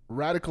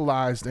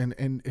radicalized,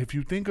 and if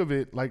you think of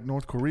it like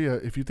North Korea,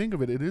 if you think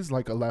of it, it is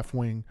like a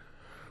left-wing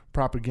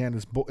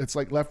propagandist. It's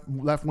like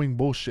left-wing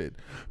bullshit.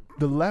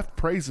 The left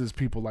praises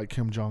people like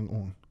Kim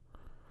Jong-un.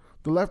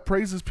 The left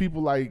praises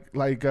people like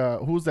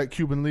who's that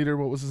Cuban leader?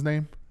 What was his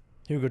name?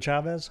 Hugo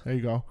Chavez. There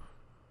you go.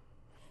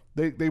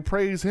 They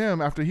praise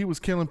him after he was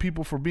killing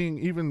people for being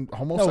even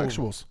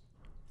homosexuals.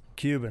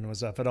 Cuban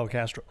was Fidel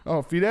Castro.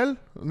 Oh, Fidel?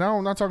 No,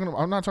 I'm not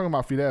talking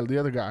about Fidel, the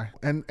other guy.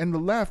 And the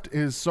left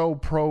is so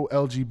pro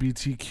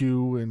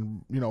LGBTQ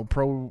and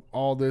pro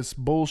all this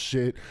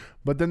bullshit,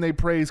 but then they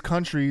praise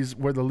countries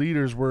where the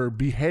leaders were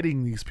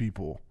beheading these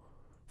people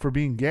for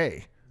being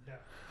gay. Yeah.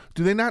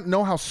 Do they not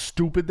know how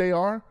stupid they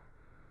are?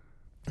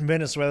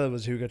 Venezuela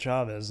was Hugo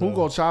Chavez.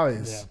 Hugo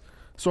Chavez. Yeah.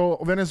 So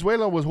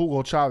Venezuela was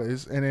Hugo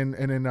Chavez, and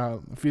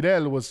then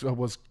Fidel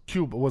was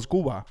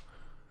Cuba.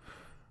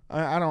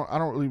 I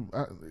don't really.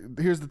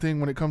 Here's the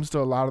thing: when it comes to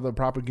a lot of the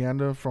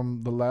propaganda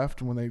from the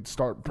left, when they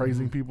start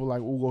praising people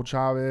like Hugo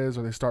Chavez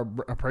or they start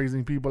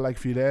praising people like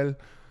Fidel,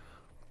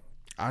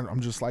 I'm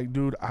just like,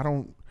 dude, I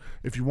don't.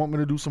 If you want me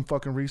to do some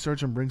fucking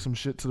research and bring some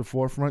shit to the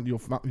forefront,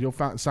 you'll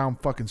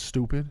sound fucking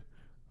stupid,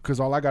 because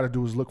all I got to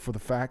do is look for the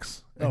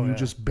facts, and you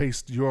just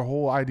based your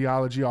whole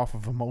ideology off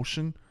of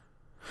emotion.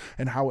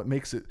 And how it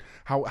makes it,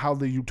 how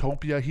the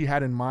utopia he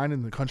had in mind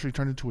and the country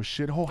turned into a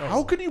shithole. Oh.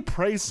 How can you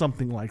praise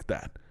something like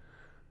that?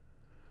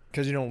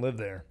 Because you don't live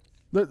there.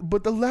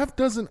 But the left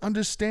doesn't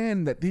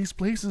understand that these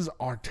places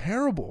are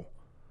terrible.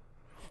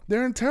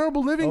 They're in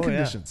terrible living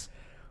conditions.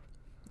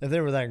 Yeah. If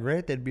they were that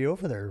great, they'd be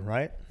over there,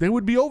 right? They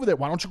would be over there.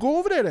 Why don't you go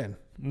over there then?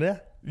 Yeah.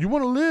 You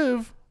want to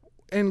live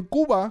in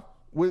Cuba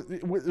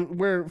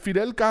where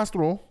Fidel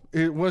Castro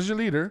was your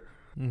leader,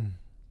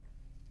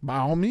 by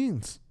all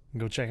means.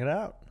 Go check it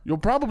out. You'll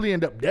probably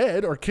end up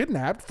dead or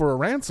kidnapped for a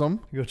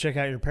ransom. Go check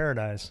out your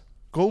paradise.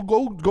 Go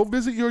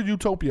visit your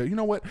utopia. You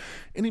know what?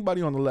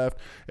 Anybody on the left,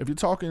 if you're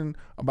talking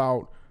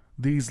about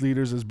these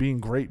leaders as being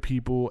great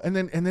people, and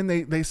then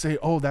they say,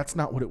 oh, that's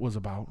not what it was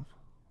about.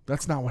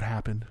 That's not what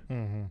happened.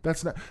 Mm-hmm.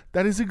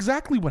 That is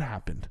exactly what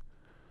happened.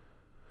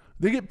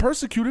 They get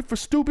persecuted for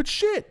stupid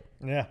shit.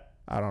 Yeah.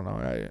 I don't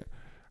know.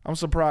 I'm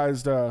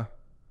surprised,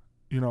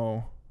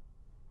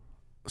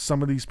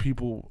 some of these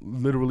people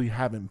literally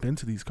haven't been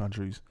to these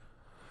countries.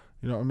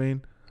 You know what I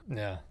mean?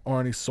 Yeah.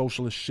 Or any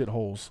socialist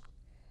shitholes.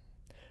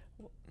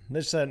 They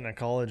sat in a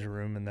college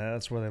room, and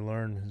that's where they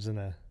learn, is in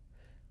a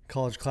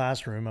college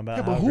classroom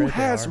about how great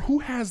they are. Who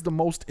has the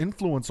most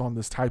influence on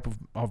this type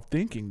of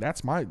thinking?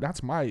 That's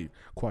my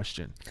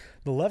question.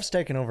 The left's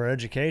taking over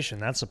education.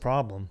 That's the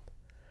problem.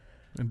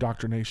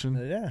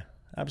 Indoctrination? Yeah,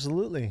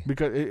 absolutely.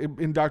 Because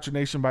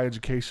indoctrination by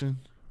education,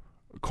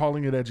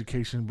 calling it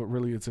education, but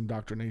really it's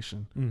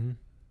indoctrination. Mm-hmm.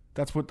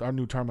 That's what our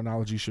new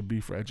terminology should be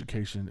for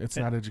education. It's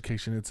not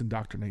education, it's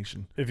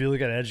indoctrination. If you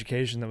look at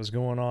education that was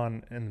going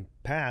on in the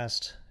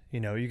past,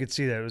 you could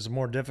see that it was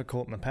more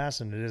difficult in the past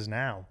than it is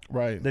now.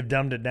 Right. They've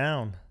dumbed it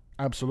down.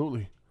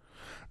 Absolutely.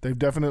 They've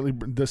definitely,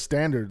 the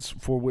standards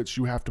for which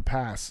you have to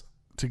pass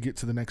to get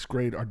to the next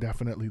grade are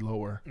definitely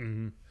lower.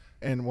 Mm-hmm.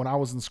 And when I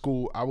was in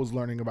school, I was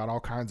learning about all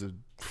kinds of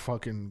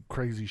fucking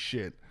crazy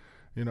shit.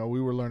 We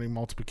were learning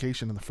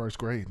multiplication in the first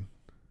grade.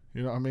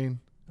 You know what I mean?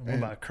 What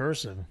about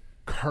cursive?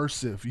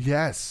 Cursive,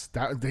 yes.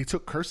 They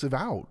took cursive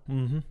out.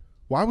 Mm-hmm.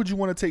 Why would you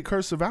want to take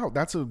cursive out?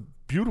 That's a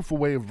beautiful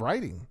way of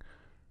writing.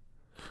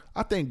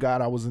 I thank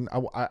God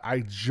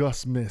I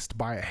just missed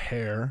by a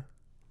hair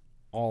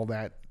all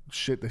that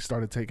shit they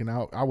started taking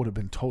out. I would have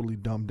been totally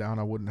dumbed down.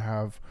 I wouldn't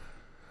have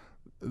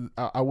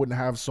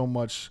so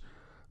much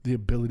the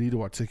ability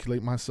to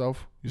articulate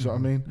myself. You see what I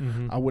mean?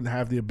 Mm-hmm. I wouldn't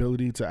have the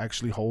ability to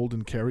actually hold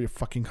and carry a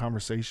fucking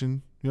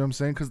conversation. You know what I'm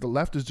saying? Because the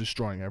left is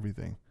destroying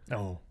everything.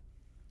 Oh.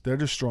 They're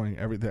destroying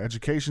the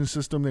education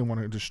system. They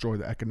want to destroy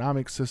the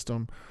economic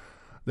system.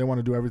 They want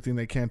to do everything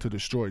they can to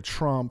destroy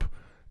Trump.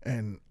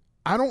 And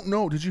I don't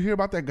know. Did you hear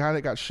about that guy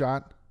that got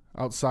shot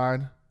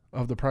outside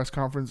of the press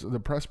conference, the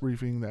press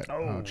briefing that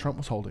Trump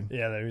was holding?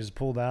 Yeah, that he was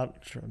pulled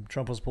out.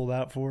 Trump was pulled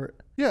out for it.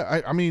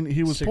 Yeah, I mean,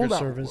 he was Secret pulled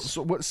Service. out.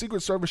 So what?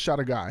 Secret Service shot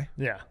a guy.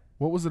 Yeah.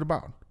 What was it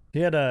about? He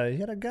had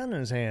a gun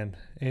in his hand,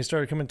 and he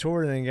started coming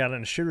toward, and then he got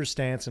in a shooter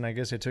stance, and I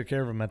guess they took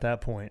care of him at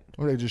that point.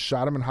 Well, they just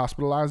shot him and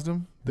hospitalized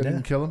him. They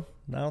didn't kill him.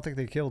 I don't think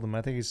they killed him.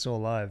 I think he's still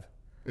alive.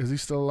 Is he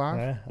still alive?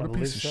 Yeah, what I a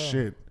piece of believe so.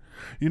 shit.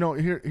 You know,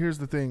 here's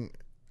the thing.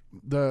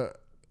 The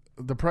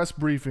press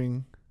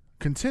briefing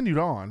continued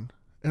on,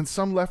 and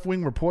some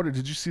left-wing reporter,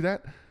 did you see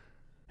that?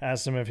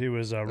 Asked him if he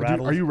was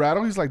rattled. Are you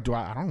rattled? He's like, do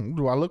I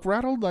look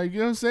rattled? Like, you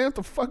know what I'm saying? What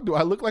the fuck? Do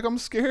I look like I'm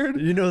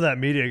scared? You know that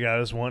media guy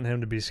was wanting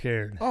him to be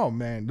scared. Oh,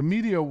 man. The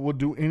media will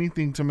do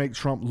anything to make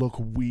Trump look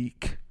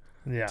weak.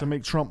 Yeah. To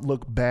make Trump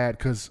look bad,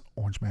 because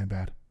Orange Man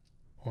bad.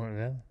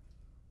 Yeah.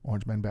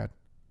 Orange Man bad.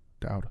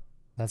 Dowd.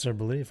 That's their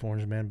belief.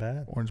 Orange man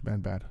bad. Orange Man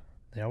bad.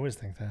 They always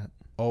think that.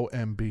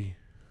 OMB.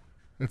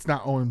 It's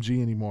not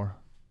OMG anymore.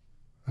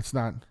 It's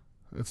not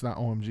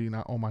OMG,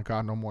 not oh my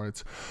God no more.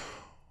 It's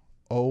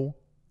OMB.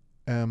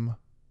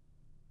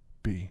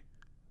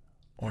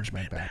 Orange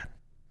Man bad.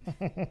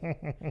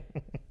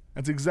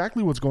 That's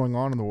exactly what's going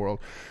on in the world.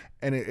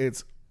 And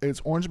it's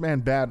Orange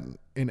Man bad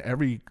in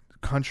every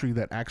country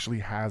that actually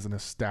has an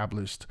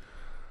established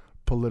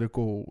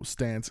political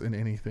stance in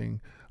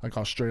anything. Like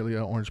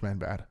Australia, Orange Man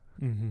bad.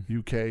 Mm-hmm.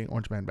 UK,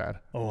 Orange Man bad.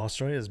 Oh,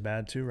 Australia's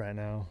bad too right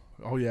now.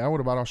 Oh yeah,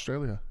 what about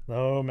Australia?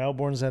 Oh,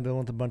 Melbourne's had dealing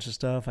with a bunch of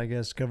stuff. I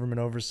guess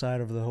government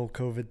oversight over the whole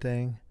COVID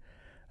thing.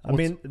 I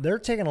mean, they're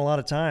taking a lot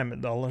of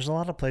time. There's a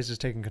lot of places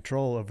taking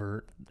control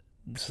over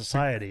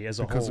society as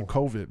a whole. Because of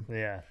COVID.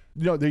 Yeah.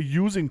 You know, they're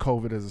using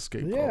COVID as a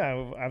scapegoat.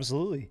 Yeah,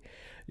 absolutely.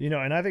 You know,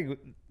 and I think,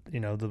 you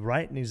know, the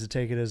right needs to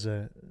take it as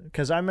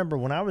because I remember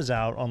when I was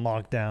out on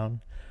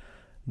lockdown,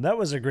 that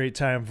was a great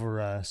time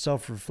for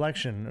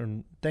self-reflection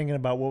and thinking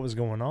about what was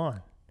going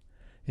on.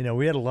 You know,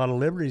 we had a lot of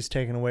liberties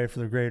taken away for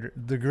the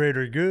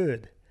greater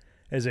good,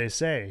 as they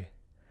say.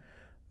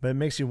 But it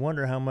makes you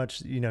wonder how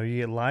much, you know, you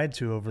get lied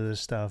to over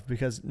this stuff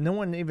because no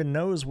one even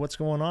knows what's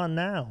going on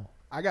now.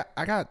 I got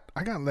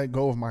let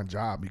go of my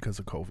job because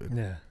of COVID.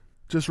 Yeah.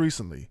 Just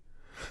recently.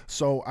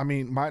 So, I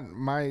mean,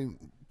 my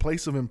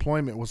place of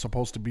employment was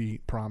supposed to be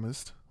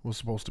promised, was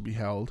supposed to be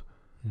held.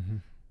 Mm-hmm.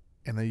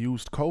 And they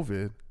used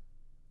COVID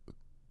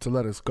to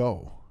let us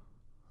go.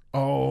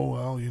 Oh,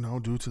 well, you know,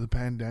 due to the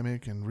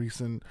pandemic and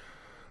recent,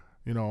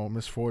 you know,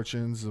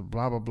 misfortunes,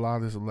 blah, blah, blah.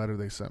 There's a letter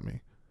they sent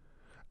me.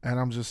 And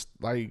I'm just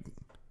like,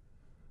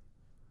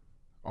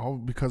 all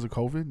because of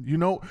COVID? You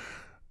know,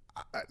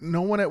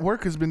 no one at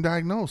work has been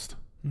diagnosed.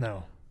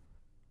 No.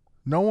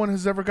 No one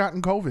has ever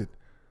gotten COVID.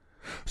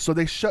 So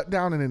they shut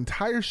down an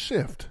entire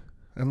shift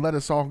and let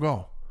us all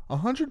go.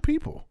 100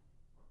 people.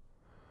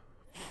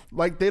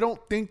 Like, they don't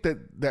think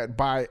that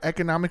by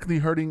economically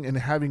hurting and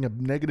having a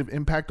negative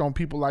impact on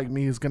people like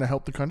me is going to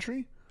help the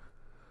country.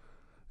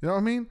 You know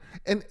what I mean?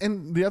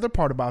 And the other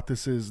part about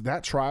this is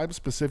that tribe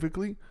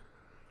specifically,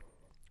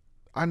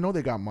 I know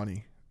they got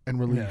money and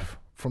relief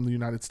from the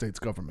United States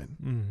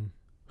government. Mm-hmm.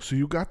 So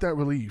you got that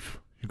relief,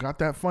 you got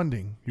that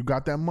funding, you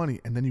got that money,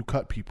 and then you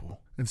cut people.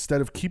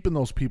 Instead of keeping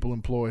those people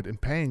employed and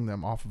paying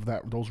them off of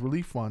those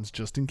relief funds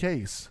just in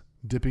case,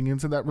 dipping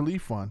into that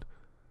relief fund,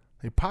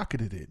 they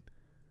pocketed it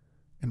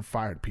and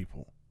fired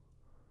people.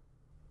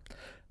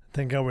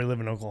 Thank God we live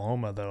in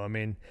Oklahoma, though. I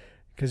mean,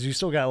 because you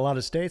still got a lot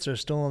of states that are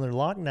still on their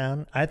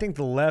lockdown. I think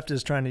the left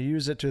is trying to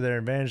use it to their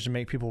advantage to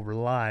make people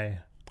rely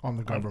on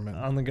the government,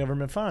 on the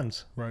government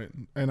funds. Right.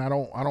 And I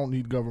don't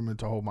need government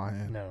to hold my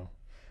hand. No.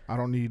 I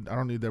don't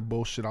need their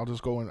bullshit. I'll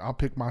just go and I'll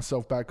pick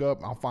myself back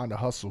up. I'll find a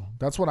hustle.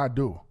 That's what I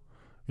do.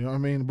 You know what I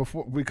mean?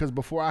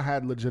 Before I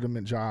had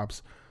legitimate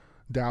jobs,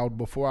 Dowd,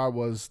 before I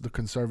was the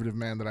conservative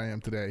man that I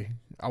am today,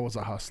 I was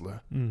a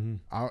hustler.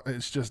 Mm-hmm.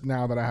 It's just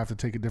now that I have to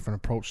take a different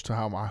approach to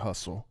how I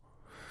hustle.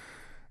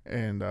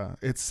 And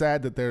it's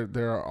sad that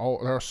there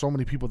are so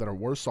many people that are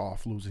worse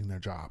off losing their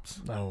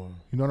jobs. Oh.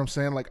 You know what I'm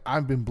saying? Like,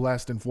 I've been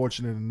blessed and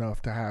fortunate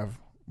enough to have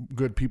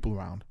good people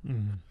around.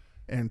 Mm-hmm.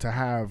 And to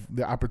have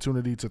the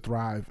opportunity to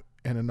thrive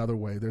in another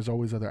way. There's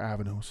always other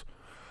avenues.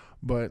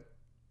 But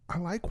I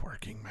like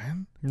working,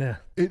 man. Yeah.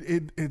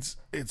 It's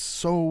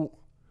so,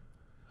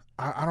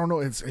 I don't know,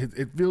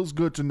 it feels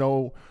good to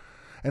know,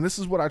 and this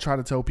is what I try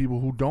to tell people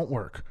who don't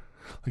work.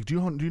 Like, do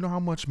you know how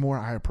much more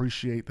I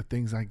appreciate the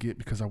things I get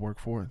because I work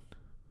for it?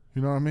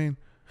 You know what I mean?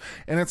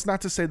 And it's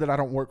not to say that I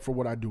don't work for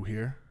what I do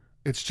here.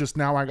 It's just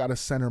now I got to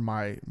center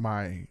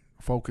my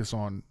focus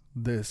on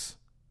this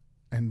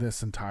and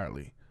this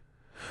entirely.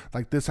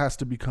 Like, this has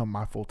to become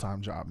my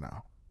full-time job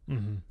now.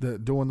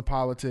 Doing the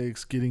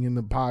politics, getting in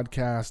the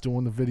podcast,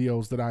 doing the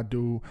videos that I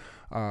do,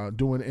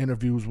 doing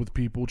interviews with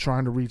people,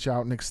 trying to reach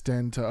out and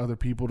extend to other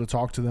people to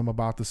talk to them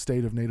about the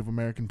state of Native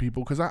American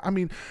people. Because, I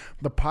mean,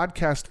 the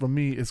podcast for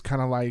me is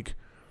kind of like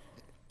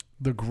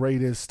the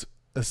greatest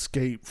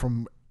escape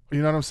from,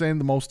 you know what I'm saying,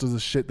 the most of the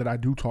shit that I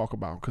do talk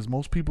about. Because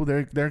most people,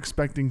 they're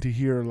expecting to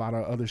hear a lot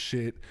of other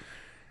shit.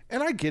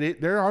 And I get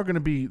it. There are going to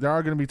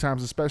be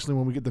times, especially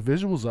when we get the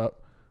visuals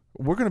up,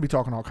 we're going to be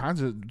talking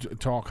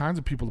to all kinds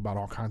of people about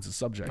all kinds of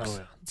subjects. Oh,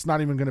 yeah. It's not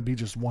even going to be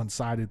just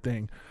one-sided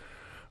thing.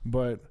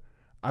 But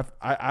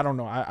I don't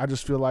know. I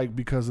just feel like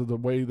because of the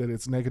way that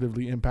it's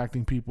negatively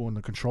impacting people and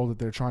the control that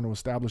they're trying to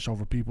establish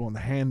over people and the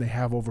hand they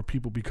have over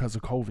people because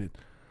of COVID,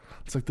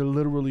 it's like they're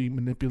literally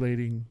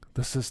manipulating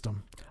the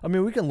system. I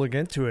mean, we can look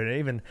into it.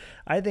 Even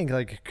I think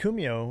like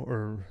Cumio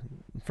or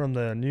from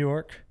the New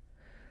York,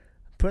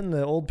 putting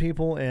the old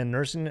people in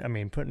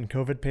putting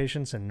COVID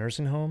patients in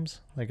nursing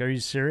homes. Like, are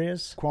you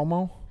serious?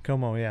 Cuomo,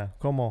 yeah.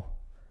 Cuomo.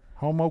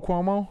 Homo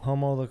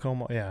the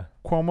Cuomo, yeah.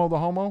 Cuomo the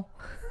homo?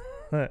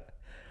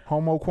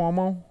 Homo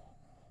Cuomo?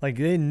 Like,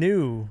 they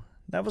knew.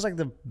 That was like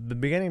the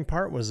beginning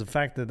part was the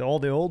fact that all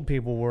the old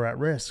people were at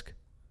risk.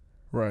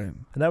 Right.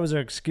 And that was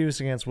their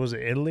excuse against, was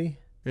it Italy?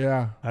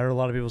 Yeah. I heard a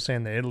lot of people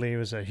saying that Italy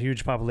was a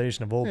huge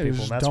population of old people.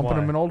 Just and that's dumping why.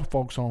 them in old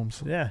folks'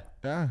 homes. Yeah.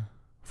 Yeah.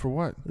 For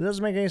what? It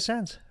doesn't make any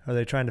sense. Are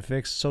they trying to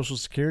fix Social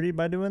Security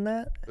by doing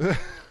that?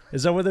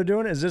 Is that what they're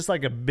doing? Is this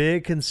like a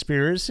big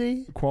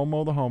conspiracy?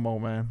 Cuomo the homo,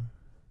 man.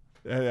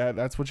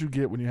 That's what you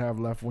get when you have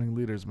left-wing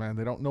leaders, man.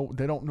 They don't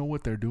know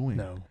what they're doing.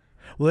 No.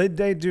 Well,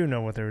 they do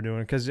know what they were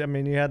doing because, I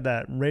mean, you had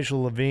that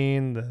Rachel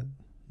Levine,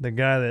 the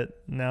guy that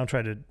now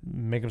tried to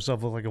make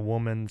himself look like a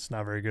woman. It's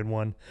not a very good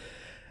one.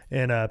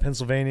 In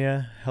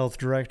Pennsylvania, health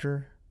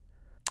director.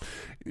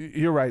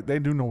 You're right. They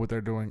do know what they're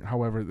doing.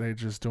 However, they're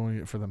just doing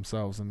it for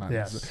themselves and not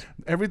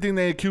everything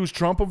they accuse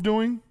Trump of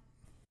doing.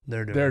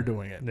 They're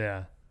doing it.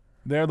 Yeah,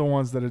 they're the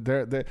ones that are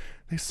there.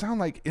 They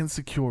sound like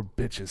insecure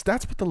bitches.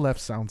 That's what the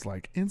left sounds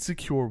like.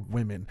 Insecure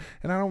women.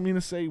 And I don't mean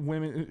to say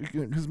women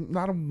because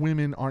not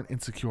women aren't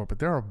insecure, but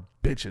there are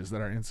bitches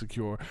that are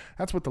insecure.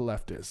 That's what the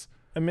left is.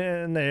 I mean,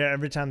 and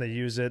every time they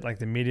use it, like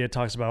the media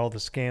talks about all the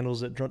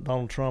scandals that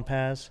Donald Trump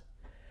has.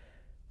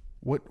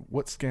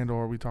 What scandal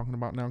are we talking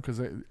about now? Because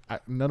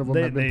none of them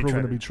have been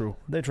proven to be true.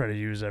 They try to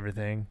use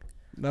everything.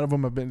 None of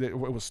them have been. It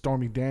was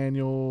Stormy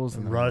Daniels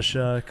and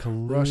Russia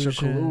collusion.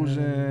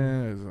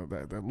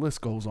 That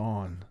list goes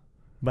on.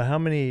 But how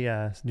many?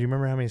 Do you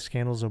remember how many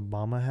scandals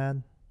Obama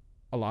had?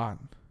 A lot.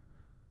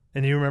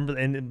 And you remember?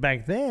 And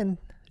back then,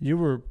 you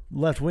were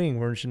left wing,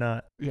 weren't you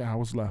not? Yeah, I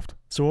was left.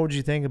 So what would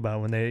you think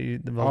about when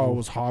they? It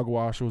was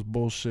hogwash. It was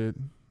bullshit.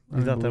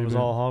 You thought that was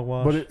all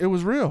hogwash? But it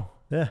was real.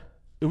 Yeah,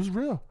 it was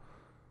real.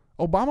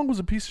 Obama was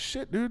a piece of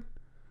shit, dude.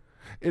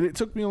 It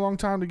took me a long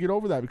time to get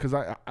over that because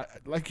I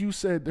like you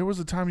said, there was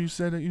a time you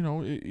said that, you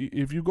know,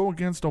 if you go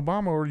against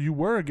Obama or you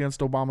were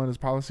against Obama and his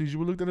policies, you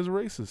were looked at as a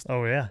racist.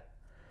 Oh, yeah.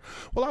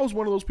 Well, I was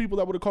one of those people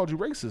that would have called you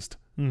racist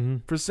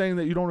for saying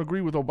that you don't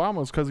agree with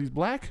Obama because he's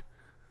black.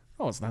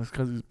 No, it's not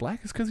because he's black.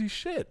 It's because he's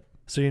shit.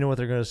 So you know what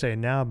they're going to say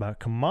now about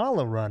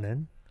Kamala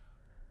running?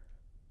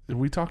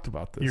 We talked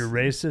about this. You're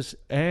racist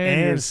and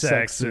you're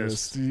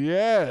sexist.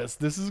 Yes,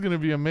 this is going to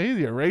be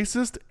amazing. You're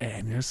racist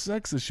and you're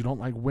sexist. You don't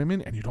like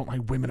women and you don't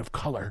like women of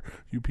color.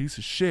 You piece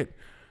of shit.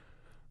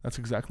 That's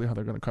exactly how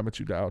they're going to come at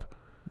you, Dowd.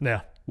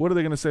 Yeah. What are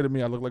they going to say to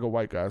me? I look like a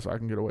white guy, so I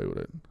can get away with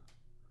it.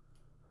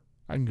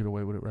 I can get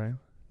away with it, right?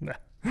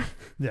 Yeah.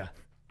 Yeah.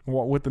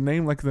 Well, with the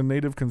name like the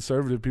Native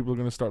Conservative, people are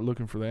going to start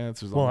looking for the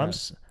answers. Well,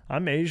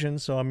 I'm Asian,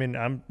 so I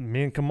mean,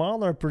 me and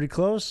Kamala are pretty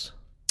close.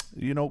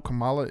 You know,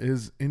 Kamala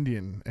is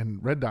Indian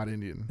and Red Dot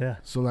Indian. Yeah.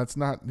 So that's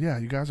not,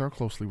 you guys are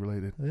closely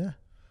related. Yeah.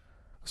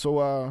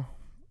 So,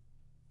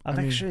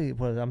 I'm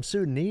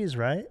Sudanese,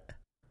 right?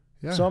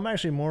 Yeah. So I'm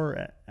actually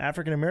more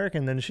African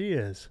American than she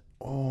is.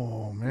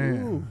 Oh,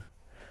 man. Ooh.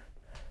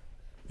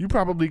 You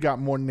probably got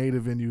more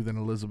Native in you than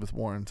Elizabeth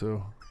Warren,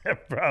 too.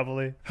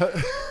 Probably.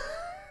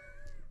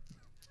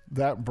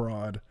 That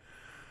broad.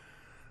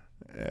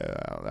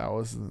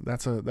 Yeah,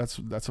 that's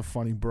a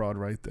funny broad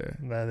right there.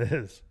 That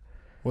is.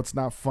 What's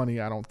not funny,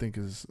 I don't think,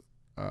 is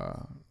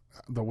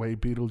the way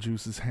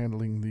Beetlejuice is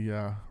handling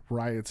the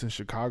riots in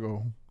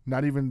Chicago.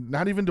 Not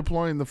even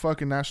deploying the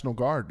fucking National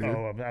Guard, dude.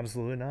 Oh,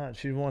 absolutely not.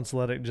 She wants to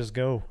let it just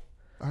go.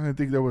 I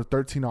think there were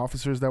 13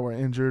 officers that were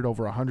injured,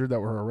 over 100 that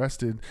were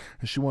arrested,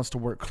 and she wants to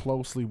work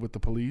closely with the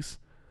police,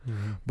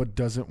 but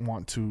doesn't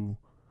want to,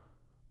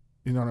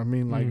 you know what I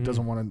mean? Like,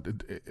 doesn't want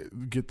to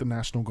get the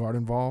National Guard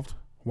involved.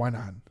 Why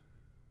not?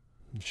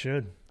 It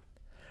should.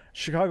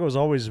 Chicago is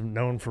always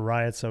known for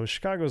riots, so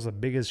Chicago's the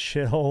biggest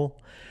shithole.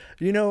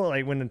 You know,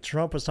 like when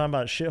Trump was talking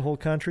about shithole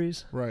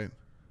countries? Right.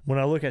 When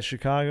I look at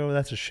Chicago,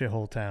 that's a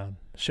shithole town,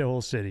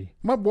 shithole city.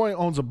 My boy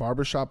owns a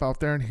barbershop out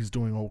there, and he's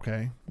doing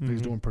okay.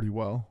 He's doing pretty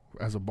well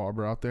as a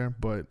barber out there,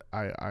 but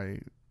I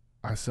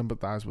I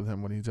sympathize with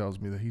him when he tells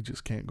me that he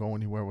just can't go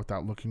anywhere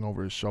without looking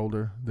over his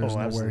shoulder. There's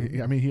nowhere.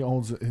 Absolutely. He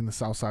owns it in the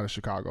south side of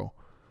Chicago.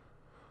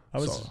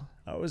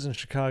 I was in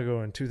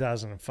Chicago in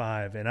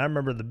 2005, and I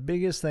remember the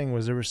biggest thing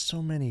was there were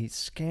so many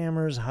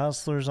scammers,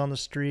 hustlers on the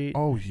street.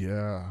 Oh,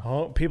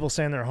 yeah. People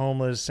saying they're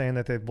homeless, saying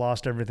that they've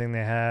lost everything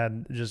they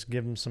had. Just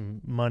give them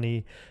some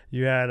money.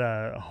 You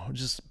had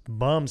just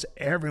bums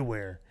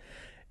everywhere.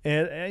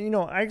 And, you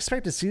know, I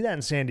expect to see that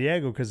in San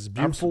Diego because it's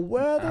beautiful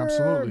weather.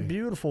 Absolutely.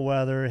 Beautiful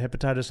weather.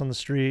 Hepatitis on the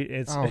street.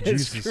 It's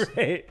Jesus.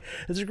 great.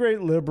 It's a great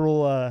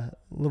liberal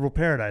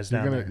paradise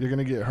down there. You're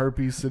going to get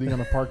herpes sitting on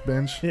a park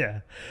bench.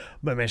 Yeah.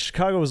 But, man,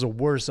 Chicago was the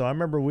worst. So I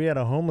remember we had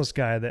a homeless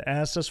guy that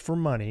asked us for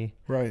money.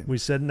 Right. We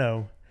said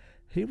no.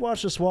 He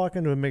watched us walk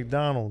into a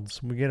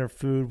McDonald's. We get our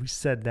food. We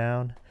sat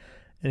down.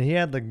 And he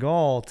had the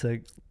gall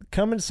to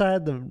come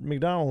inside the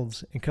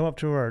McDonald's and come up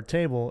to our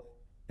table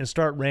and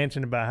start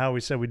ranting about how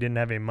we said we didn't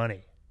have any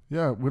money.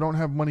 Yeah, we don't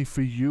have money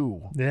for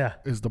you. Yeah.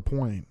 Is the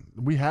point.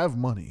 We have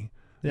money.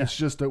 Yeah. It's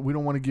just that we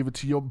don't want to give it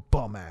to your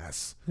bum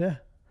ass. Yeah.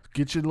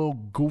 Get your little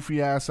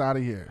goofy ass out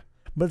of here.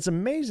 But it's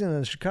amazing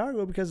in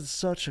Chicago because it's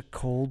such a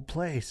cold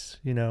place,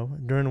 you know,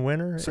 during the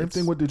winter. Same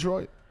thing with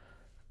Detroit.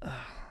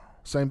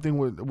 Same thing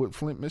with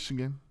Flint,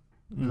 Michigan.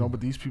 You know, but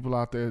these people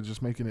out there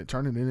just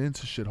turning it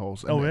into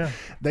shitholes. And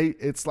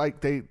it's like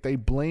they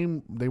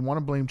want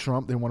to blame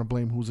Trump. They want to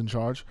blame who's in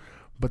charge.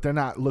 But they're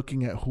not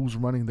looking at who's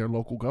running their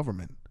local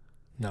government.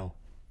 No.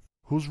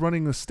 Who's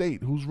running the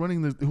state? Who's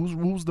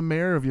the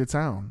mayor of your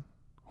town?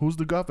 Who's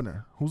the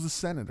governor? Who's the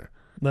senator?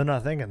 They're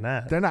not thinking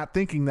that. They're not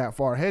thinking that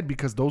far ahead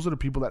because those are the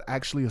people that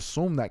actually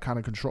assume that kind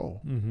of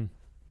control. Mm-hmm.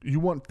 You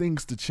want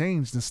things to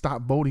change, then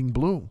stop voting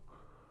blue.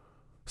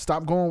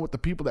 Stop going with the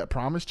people that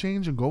promise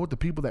change and go with the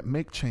people that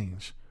make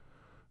change.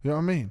 You know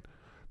what I mean?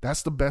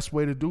 That's the best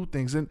way to do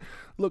things. And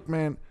look,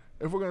 man,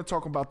 if we're going to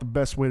talk about the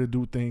best way to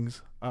do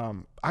things,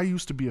 I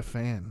used to be a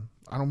fan.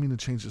 I don't mean to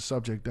change the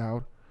subject,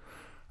 Dowd.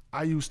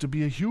 I used to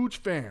be a huge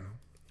fan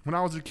when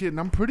I was a kid, and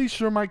I'm pretty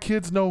sure my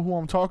kids know who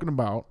I'm talking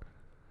about.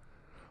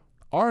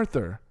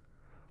 Arthur,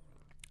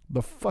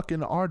 the fucking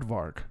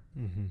aardvark.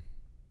 Mm-hmm.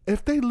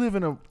 If they live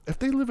in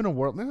a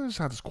world, let me just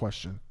have this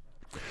question.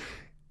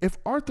 If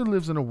Arthur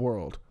lives in a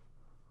world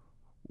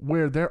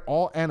where they're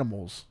all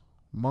animals,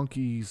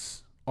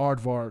 monkeys,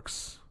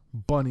 aardvarks,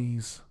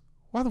 bunnies,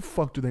 why the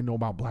fuck do they know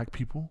about black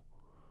people?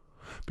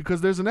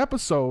 Because there's an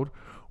episode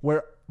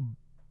where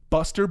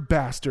Buster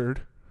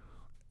Bastard,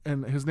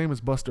 and his name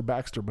is Buster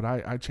Baxter, but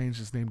I changed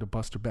his name to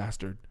Buster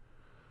Bastard,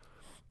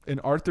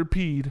 and Arthur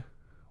Peed,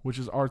 which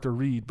is Arthur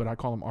Reed, but I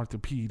call him Arthur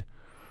Peed,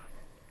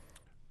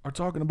 are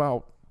talking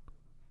about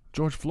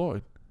George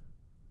Floyd.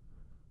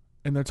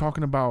 And they're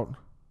talking about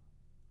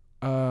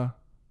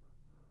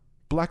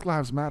Black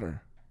Lives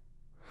Matter.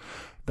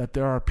 That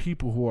there are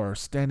people who are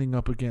standing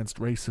up against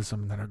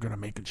racism that are going to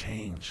make a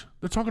change.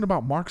 They're talking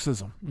about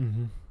Marxism.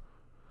 Mm-hmm.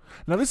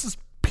 Now, this is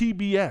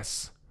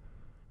PBS.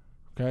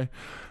 Okay?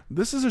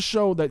 This is a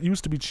show that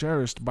used to be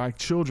cherished by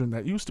children,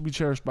 that used to be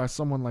cherished by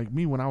someone like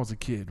me when I was a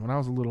kid, when I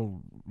was a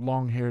little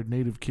long-haired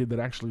native kid that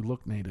actually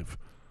looked native.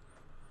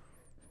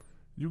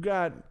 You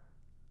got...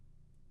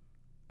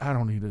 I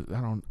don't need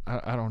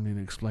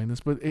to explain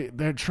this, but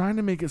they're trying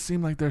to make it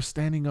seem like they're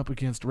standing up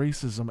against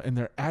racism and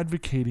they're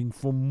advocating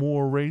for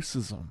more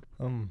racism.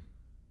 And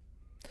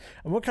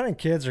what kind of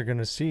kids are going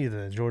to see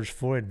the George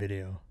Floyd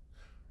video?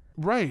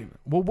 Right.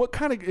 Well,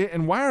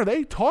 and why are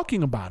they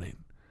talking about it?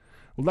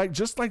 Like,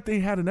 just like they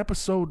had an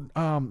episode,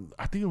 I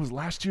think it was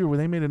last year, where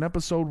they made an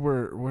episode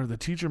where the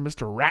teacher,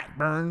 Mr.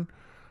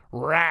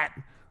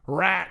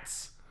 Mr.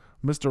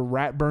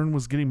 Ratburn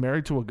was getting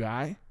married to a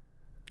guy.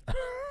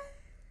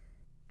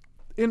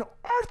 In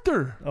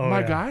Arthur,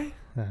 guy.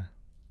 Yeah.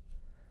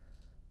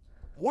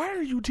 Why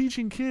are you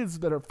teaching kids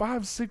that are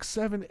 5, 6,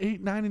 7,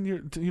 8, 9,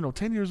 and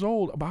 10 years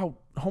old about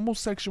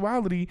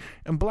homosexuality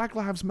and Black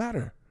Lives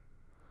Matter?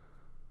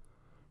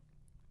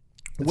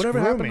 Whatever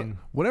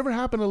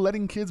happened to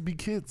letting kids be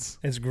kids?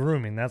 It's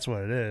grooming. That's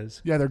what it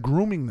is. Yeah, they're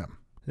grooming them.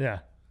 Yeah.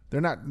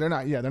 They're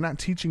not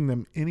teaching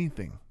them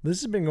anything.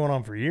 This has been going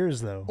on for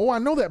years, though. Oh, I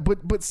know that,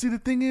 but see, the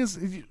thing is,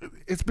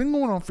 it's been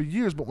going on for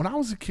years. But when I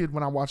was a kid,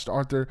 when I watched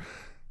Arthur,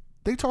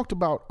 they talked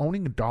about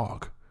owning a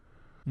dog,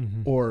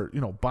 or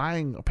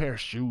buying a pair of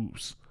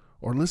shoes,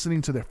 or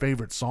listening to their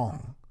favorite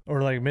song.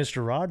 Or like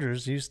Mr.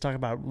 Rogers, he used to talk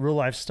about real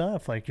life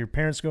stuff, like your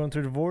parents going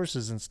through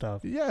divorces and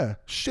stuff. Yeah,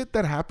 shit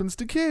that happens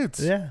to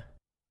kids. Yeah.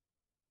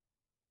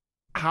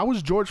 How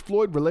is George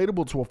Floyd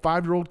relatable to a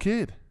 5-year-old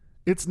kid?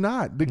 It's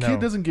not. The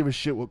kid doesn't give a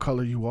shit what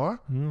color you are.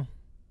 Mm.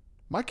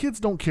 My kids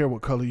don't care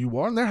what color you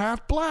are, and they're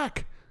half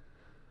black.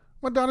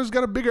 My daughter's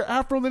got a bigger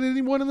afro than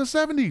anyone in the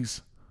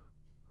 70s.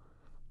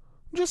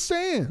 I'm just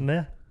saying.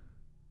 Yeah.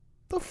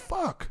 The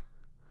fuck?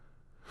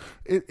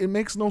 It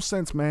makes no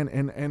sense, man.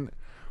 And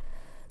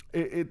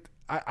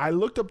I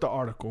looked up the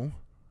article,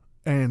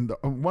 and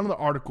one of the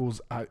articles,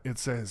 it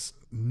says,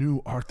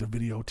 new Arthur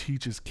video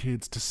teaches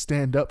kids to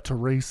stand up to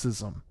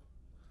racism.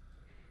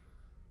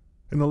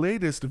 In the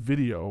latest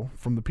video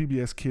from the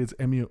PBS Kids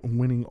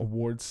Emmy-winning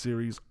awards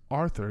series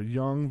Arthur,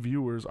 young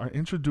viewers are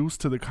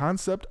introduced to the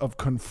concept of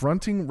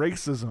confronting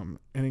racism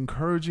and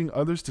encouraging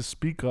others to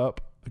speak up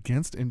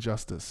against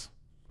injustice.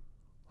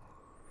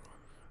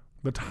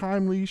 The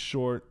timely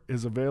short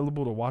is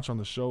available to watch on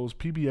the show's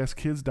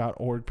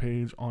pbskids.org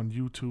page on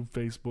YouTube,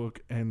 Facebook,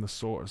 and The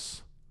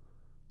Source.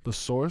 The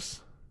Source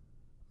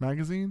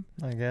magazine?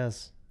 I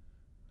guess.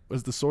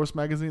 Is The Source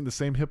magazine the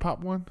same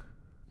hip-hop one?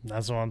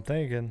 That's what I'm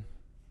thinking.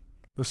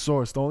 The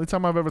Source. The only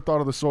time I've ever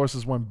thought of The Source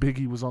is when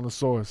Biggie was on The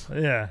Source.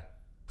 Yeah.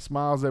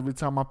 Smiles every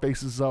time my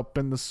face is up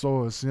in The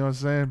Source. You know what I'm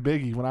saying?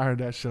 Biggie, when I heard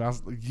that shit, I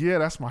was like, yeah,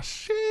 that's my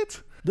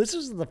shit. This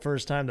isn't the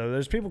first time, though.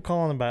 There's people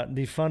calling about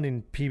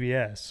defunding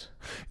PBS.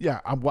 Yeah,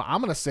 I'm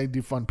going to say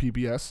defund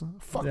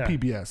PBS. Fuck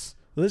PBS.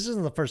 Well, this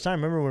isn't the first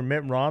time. Remember when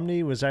Mitt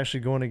Romney was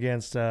actually going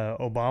against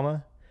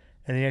Obama?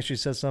 And he actually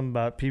said something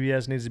about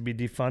PBS needs to be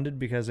defunded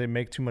because they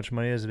make too much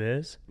money as it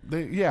is.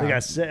 They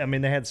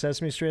had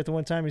Sesame Street at the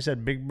one time. He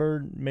said Big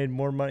Bird made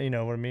more money. You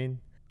know what I mean?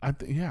 I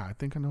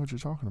think I know what you're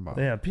talking about.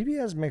 Yeah,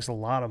 PBS makes a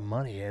lot of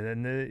money.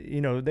 And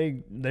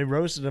they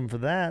roasted him for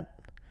that.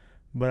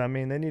 But, I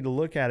mean, they need to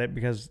look at it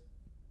because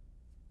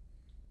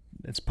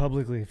it's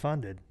publicly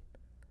funded.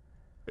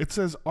 It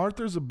says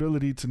Arthur's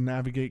ability to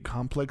navigate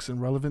complex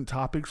and relevant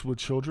topics with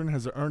children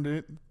has earned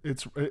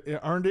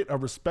it a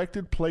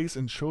respected place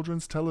in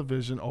children's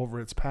television over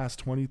its past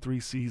 23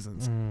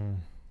 seasons.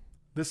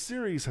 The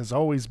series has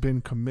always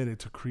been committed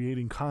to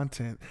creating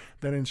content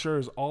that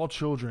ensures all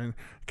children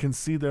can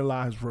see their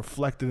lives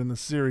reflected in the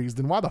series.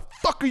 Then why the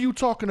fuck are you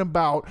talking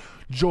about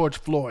George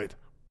Floyd?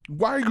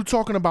 Why are you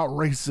talking about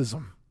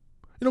racism?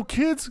 You know,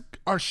 kids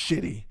are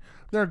shitty.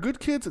 There are good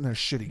kids and there are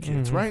shitty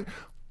kids, right?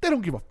 They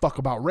don't give a fuck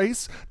about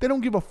race. They don't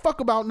give a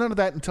fuck about none of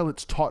that until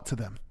it's taught to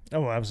them.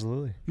 Oh,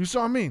 absolutely. You see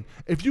what I mean?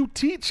 If you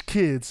teach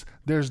kids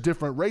there's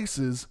different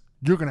races,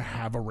 you're going to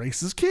have a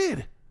racist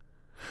kid.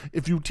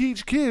 If you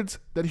teach kids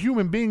that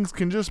human beings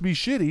can just be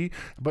shitty,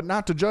 but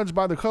not to judge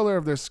by the color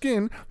of their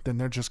skin, then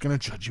they're just going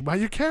to judge you by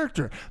your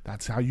character.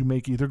 That's how you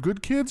make either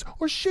good kids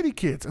or shitty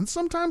kids. And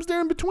sometimes they're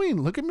in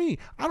between. Look at me.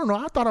 I don't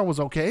know. I thought I was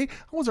okay.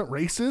 I wasn't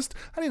racist.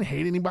 I didn't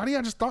hate anybody.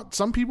 I just thought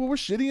some people were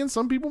shitty and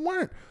some people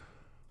weren't.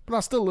 But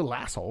I'm still a little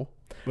asshole.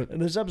 But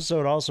this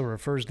episode also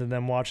refers to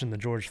them watching the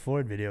George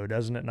Floyd video,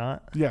 doesn't it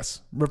not?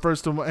 Yes.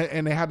 Refers to,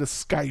 and they had to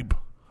Skype.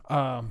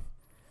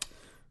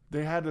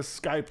 They had to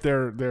Skype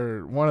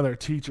their one of their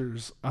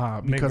teachers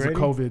because of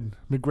COVID.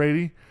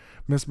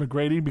 Miss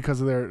McGrady, because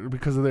of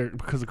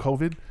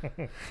COVID.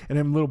 And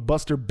then little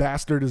Buster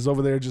Bastard is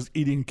over there just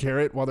eating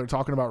carrot while they're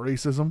talking about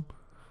racism.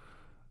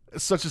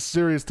 It's such a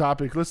serious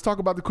topic. Let's talk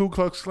about the Ku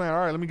Klux Klan. All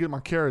right, let me get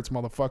my carrots,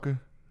 motherfucker.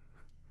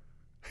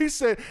 He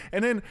said,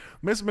 and then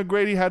Miss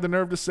McGrady had the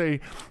nerve to say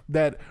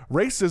that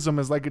racism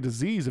is like a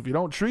disease. If you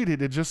don't treat it,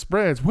 it just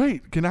spreads.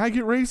 Wait, can I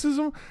get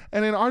racism?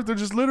 And then Arthur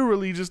just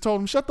literally just told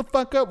him, shut the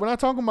fuck up. We're not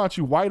talking about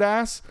you, white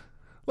ass.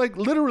 Like,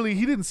 literally,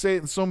 he didn't say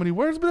it in so many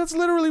words, but that's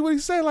literally what he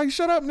said. Like,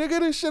 shut up,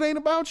 nigga. This shit ain't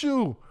about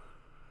you.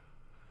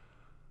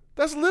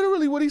 That's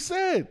literally what he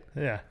said.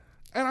 Yeah.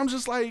 And I'm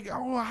just like,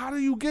 oh, how do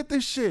you get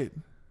this shit?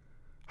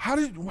 How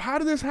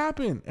did this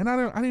happen? And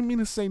I didn't mean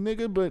to say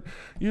nigga, but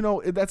you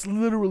know, that's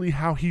literally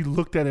how he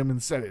looked at him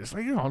and said it. It's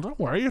like, you know, don't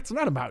worry, it's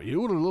not about you.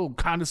 With a little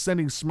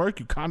condescending smirk,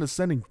 you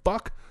condescending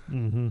fuck.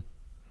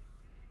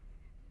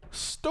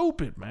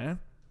 Stupid, man.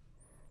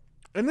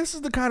 And this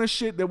is the kind of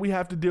shit that we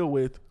have to deal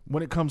with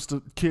when it comes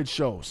to kids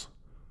shows.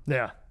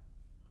 Yeah.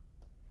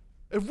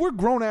 If we're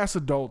grown ass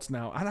adults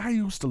now, and I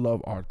used to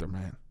love Arthur,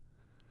 man.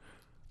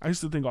 I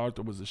used to think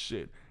Arthur was a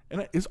shit.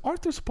 And is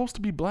Arthur supposed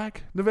to be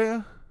black,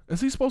 Nevaeh? Is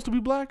he supposed to be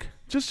black?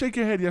 Just shake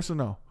your head, yes or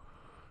no.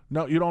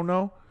 No, you don't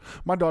know?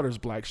 My daughter's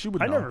black. She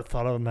would know. I never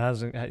thought of him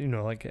as, you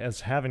know, like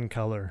as having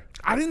color.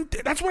 I didn't.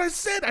 That's what I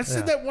said. I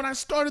said that when I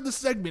started the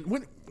segment.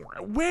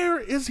 Where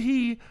is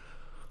he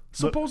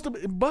supposed to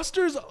be?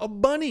 Buster's a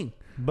bunny.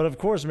 But of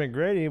course,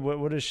 McGrady,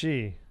 what is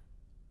she?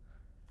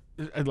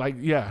 Like,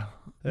 yeah.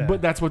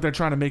 But that's what they're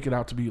trying to make it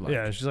out to be like.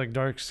 Yeah, she's like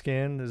dark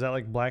skinned. Is that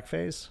like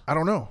blackface? I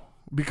don't know.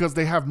 Because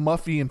they have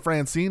Muffy and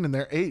Francine and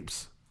they're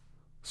apes.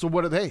 So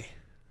what are they?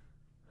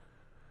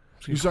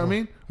 You see what I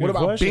mean? What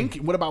about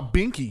Binky? What about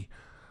Binky?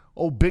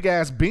 Oh, big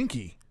ass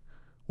Binky.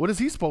 What is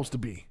he supposed to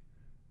be?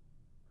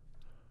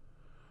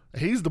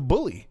 He's the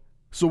bully.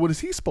 So what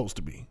is he supposed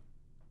to be?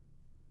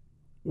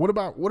 What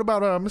about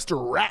Mr.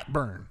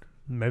 Ratburn?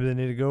 Maybe they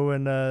need to go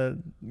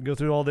and go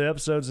through all the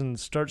episodes and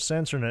start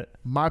censoring it.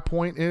 My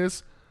point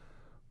is,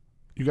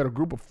 you got a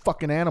group of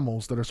fucking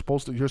animals that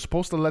are you're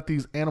supposed to let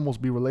these animals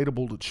be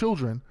relatable to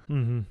children,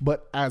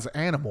 but as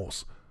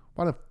animals.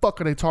 Why the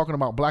fuck are they talking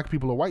about black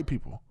people or white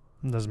people?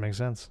 It doesn't make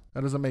sense.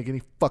 That doesn't make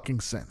any fucking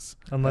sense.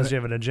 Unless you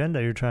have an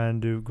agenda you're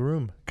trying to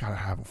groom. Gotta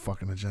have a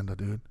fucking agenda,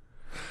 dude.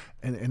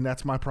 And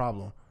that's my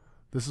problem.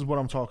 This is what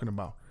I'm talking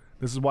about.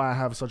 This is why I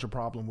have such a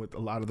problem with a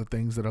lot of the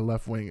things that are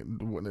left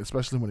wing,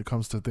 especially when it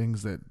comes to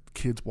things that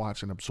kids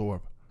watch and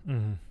absorb.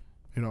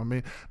 You know what I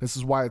mean? This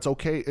is why it's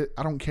okay.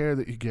 I don't care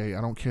that you're gay.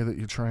 I don't care that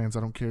you're trans.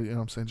 I don't care. You know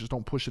what I'm saying? Just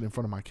don't push it in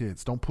front of my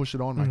kids. Don't push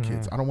it on my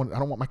kids. I don't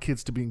want my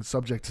kids to being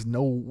subject to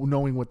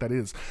knowing what that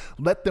is.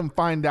 Let them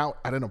find out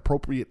at an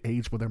appropriate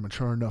age where they're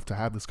mature enough to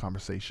have this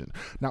conversation.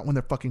 Not when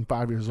they're fucking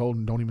 5 years old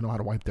and don't even know how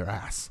to wipe their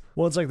ass.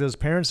 Well, it's like those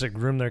parents that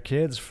groom their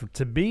kids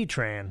to be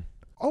trans.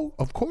 Oh,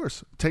 of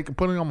course.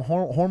 Putting on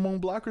hormone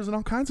blockers and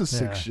all kinds of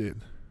sick shit.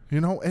 You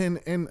know,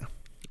 and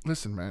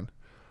listen, man.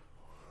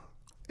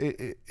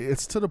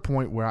 It's to the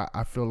point where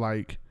I feel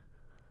like,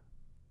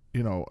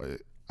 you know,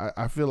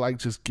 I feel like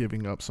just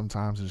giving up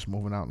sometimes and just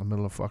moving out in the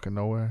middle of fucking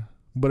nowhere.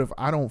 But if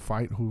I don't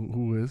fight,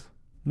 who is?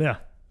 Yeah.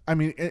 I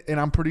mean, and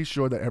I'm pretty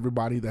sure that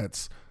everybody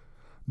that's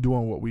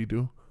doing what we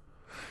do,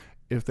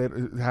 if they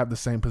have the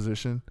same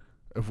position,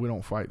 if we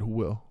don't fight, who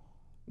will?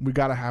 We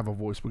got to have a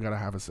voice. We got to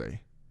have a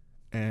say.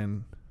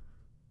 And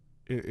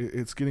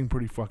it's getting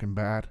pretty fucking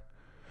bad.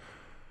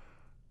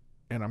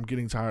 And I'm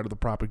getting tired of the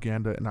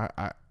propaganda. And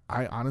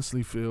I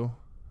honestly feel,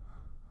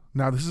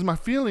 now this is my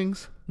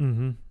feelings.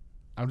 I'm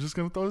just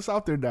going to throw this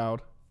out there,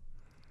 Dowd.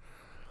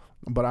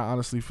 But I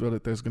honestly feel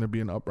that there's going to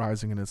be an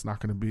uprising, and it's not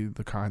going to be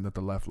the kind that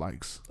the left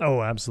likes.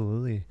 Oh,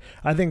 absolutely.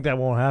 I think that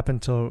won't happen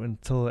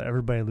until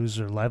everybody loses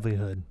their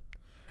livelihood.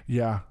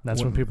 Yeah.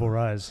 That's when people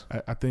rise.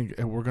 I think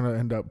we're going to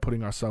end up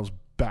putting ourselves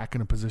back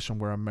in a position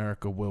where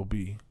America will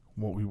be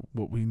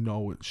what we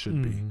know it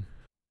should be.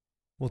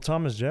 Well,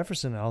 Thomas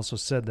Jefferson also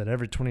said that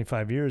every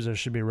 25 years there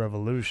should be a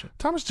revolution.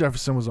 Thomas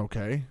Jefferson was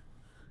okay.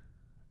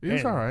 He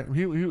was all right.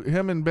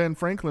 Him and Ben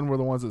Franklin were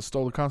the ones that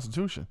stole the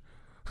Constitution.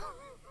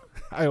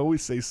 I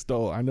always say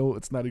stole. I know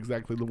it's not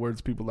exactly the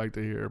words people like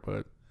to hear,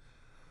 but...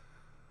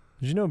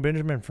 Did you know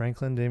Benjamin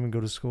Franklin didn't even go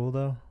to school,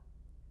 though?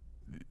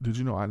 Did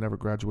you know I never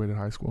graduated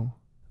high school?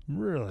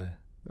 Really?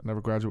 I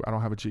never graduated. I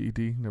don't have a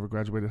GED. Never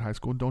graduated high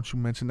school. Don't you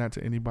mention that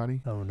to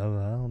anybody? Oh, no,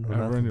 I don't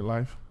know. Ever in your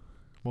life?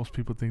 Most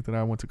people think that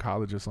I went to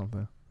college or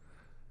something.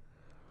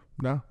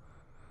 No.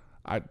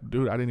 I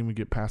didn't even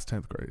get past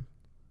 10th grade.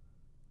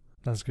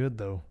 That's good,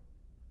 though.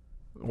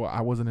 Well,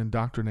 I wasn't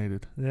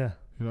indoctrinated. Yeah.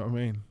 You know what I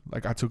mean?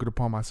 Like, I took it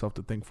upon myself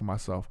to think for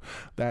myself.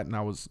 That, and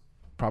I was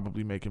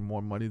probably making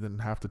more money than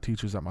half the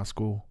teachers at my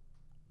school.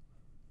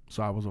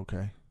 So I was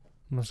okay.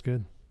 That's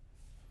good.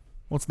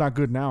 Well, it's not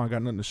good now. I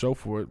got nothing to show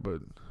for it,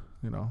 but,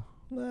 you know.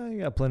 Well,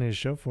 you got plenty to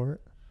show for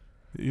it.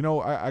 You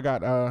know, I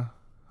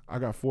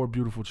got 4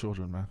 beautiful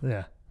children, man.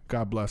 Yeah.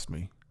 God bless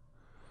me.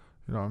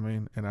 You know what I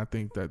mean? And I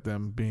think that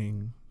them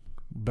being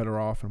better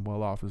off and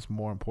well off is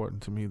more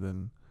important to me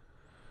than,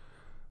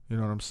 you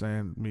know what I'm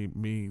saying,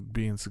 me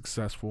being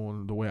successful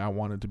in the way I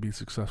wanted to be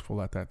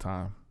successful at that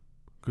time.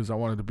 Because I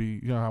wanted to be,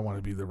 you know, I wanted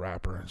to be the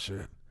rapper and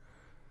shit.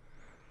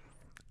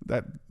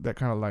 That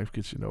kind of life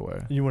gets you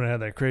nowhere. You want to have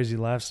that crazy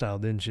lifestyle,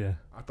 didn't you?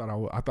 I thought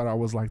I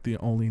was like the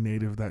only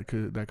native that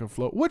could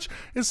float, which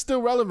is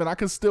still relevant. I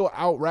can still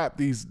out rap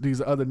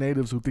these other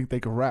natives who think they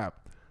can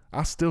rap.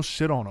 I still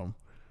shit on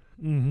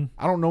them.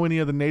 I don't know any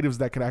other natives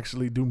that could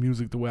actually do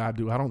music the way I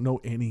do. I don't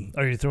know any.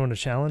 Are you throwing a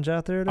challenge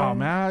out there? Oh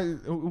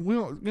man, we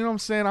don't, you know what I'm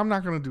saying? I'm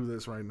not gonna do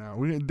this right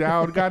now.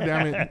 Dowd,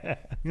 goddamn it,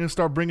 you're gonna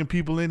start bringing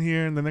people in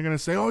here, and then they're gonna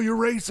say, "Oh, you're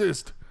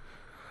racist."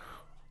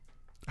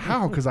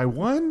 How? Because I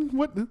won?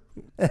 What?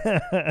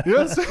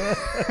 Yes.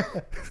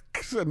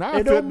 Now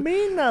it don't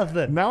mean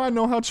nothing. Now I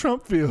know how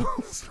Trump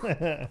feels.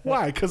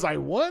 Why? Because I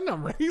won?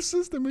 I'm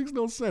racist? That makes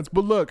no sense.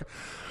 But look,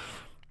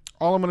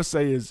 all I'm going to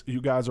say is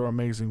you guys are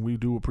amazing. We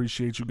do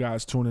appreciate you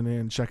guys tuning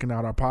in, checking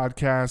out our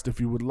podcast. If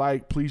you would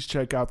like, please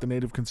check out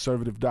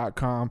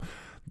thenativeconservative.com.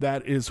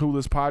 That is who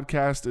this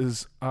podcast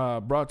is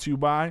brought to you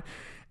by.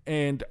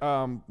 And,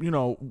 you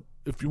know,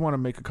 if you want to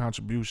make a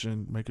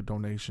contribution, make a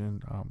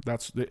donation,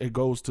 it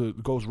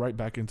goes right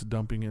back into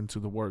dumping into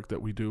the work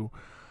that we do.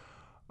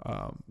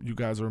 You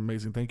guys are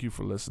amazing. Thank you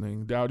for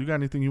listening. Dowd, you got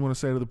anything you want to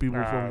say to the people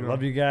before we go?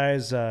 Love you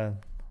guys.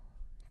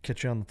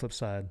 Catch you on the flip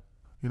side.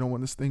 You know,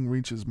 when this thing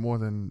reaches more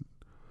than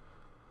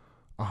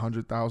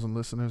 100,000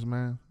 listeners,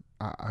 man,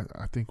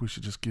 I think we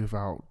should just give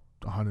out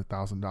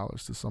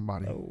 $100,000 to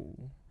somebody. Oh,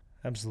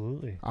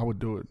 absolutely. I would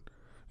do it.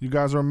 You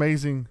guys are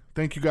amazing.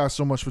 Thank you guys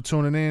so much for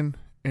tuning in.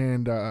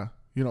 And,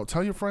 you know,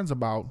 tell your friends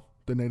about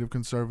the Native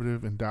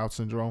Conservative and Dowd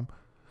Syndrome.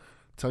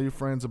 Tell your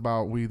friends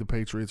about We the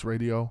Patriots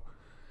Radio.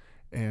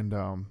 And,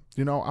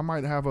 you know, I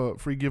might have a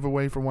free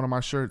giveaway for one of my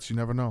shirts. You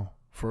never know.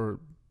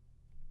 For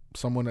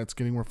someone that's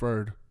getting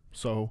referred.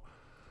 So,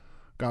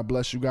 God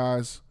bless you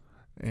guys.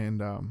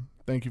 And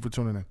thank you for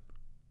tuning in.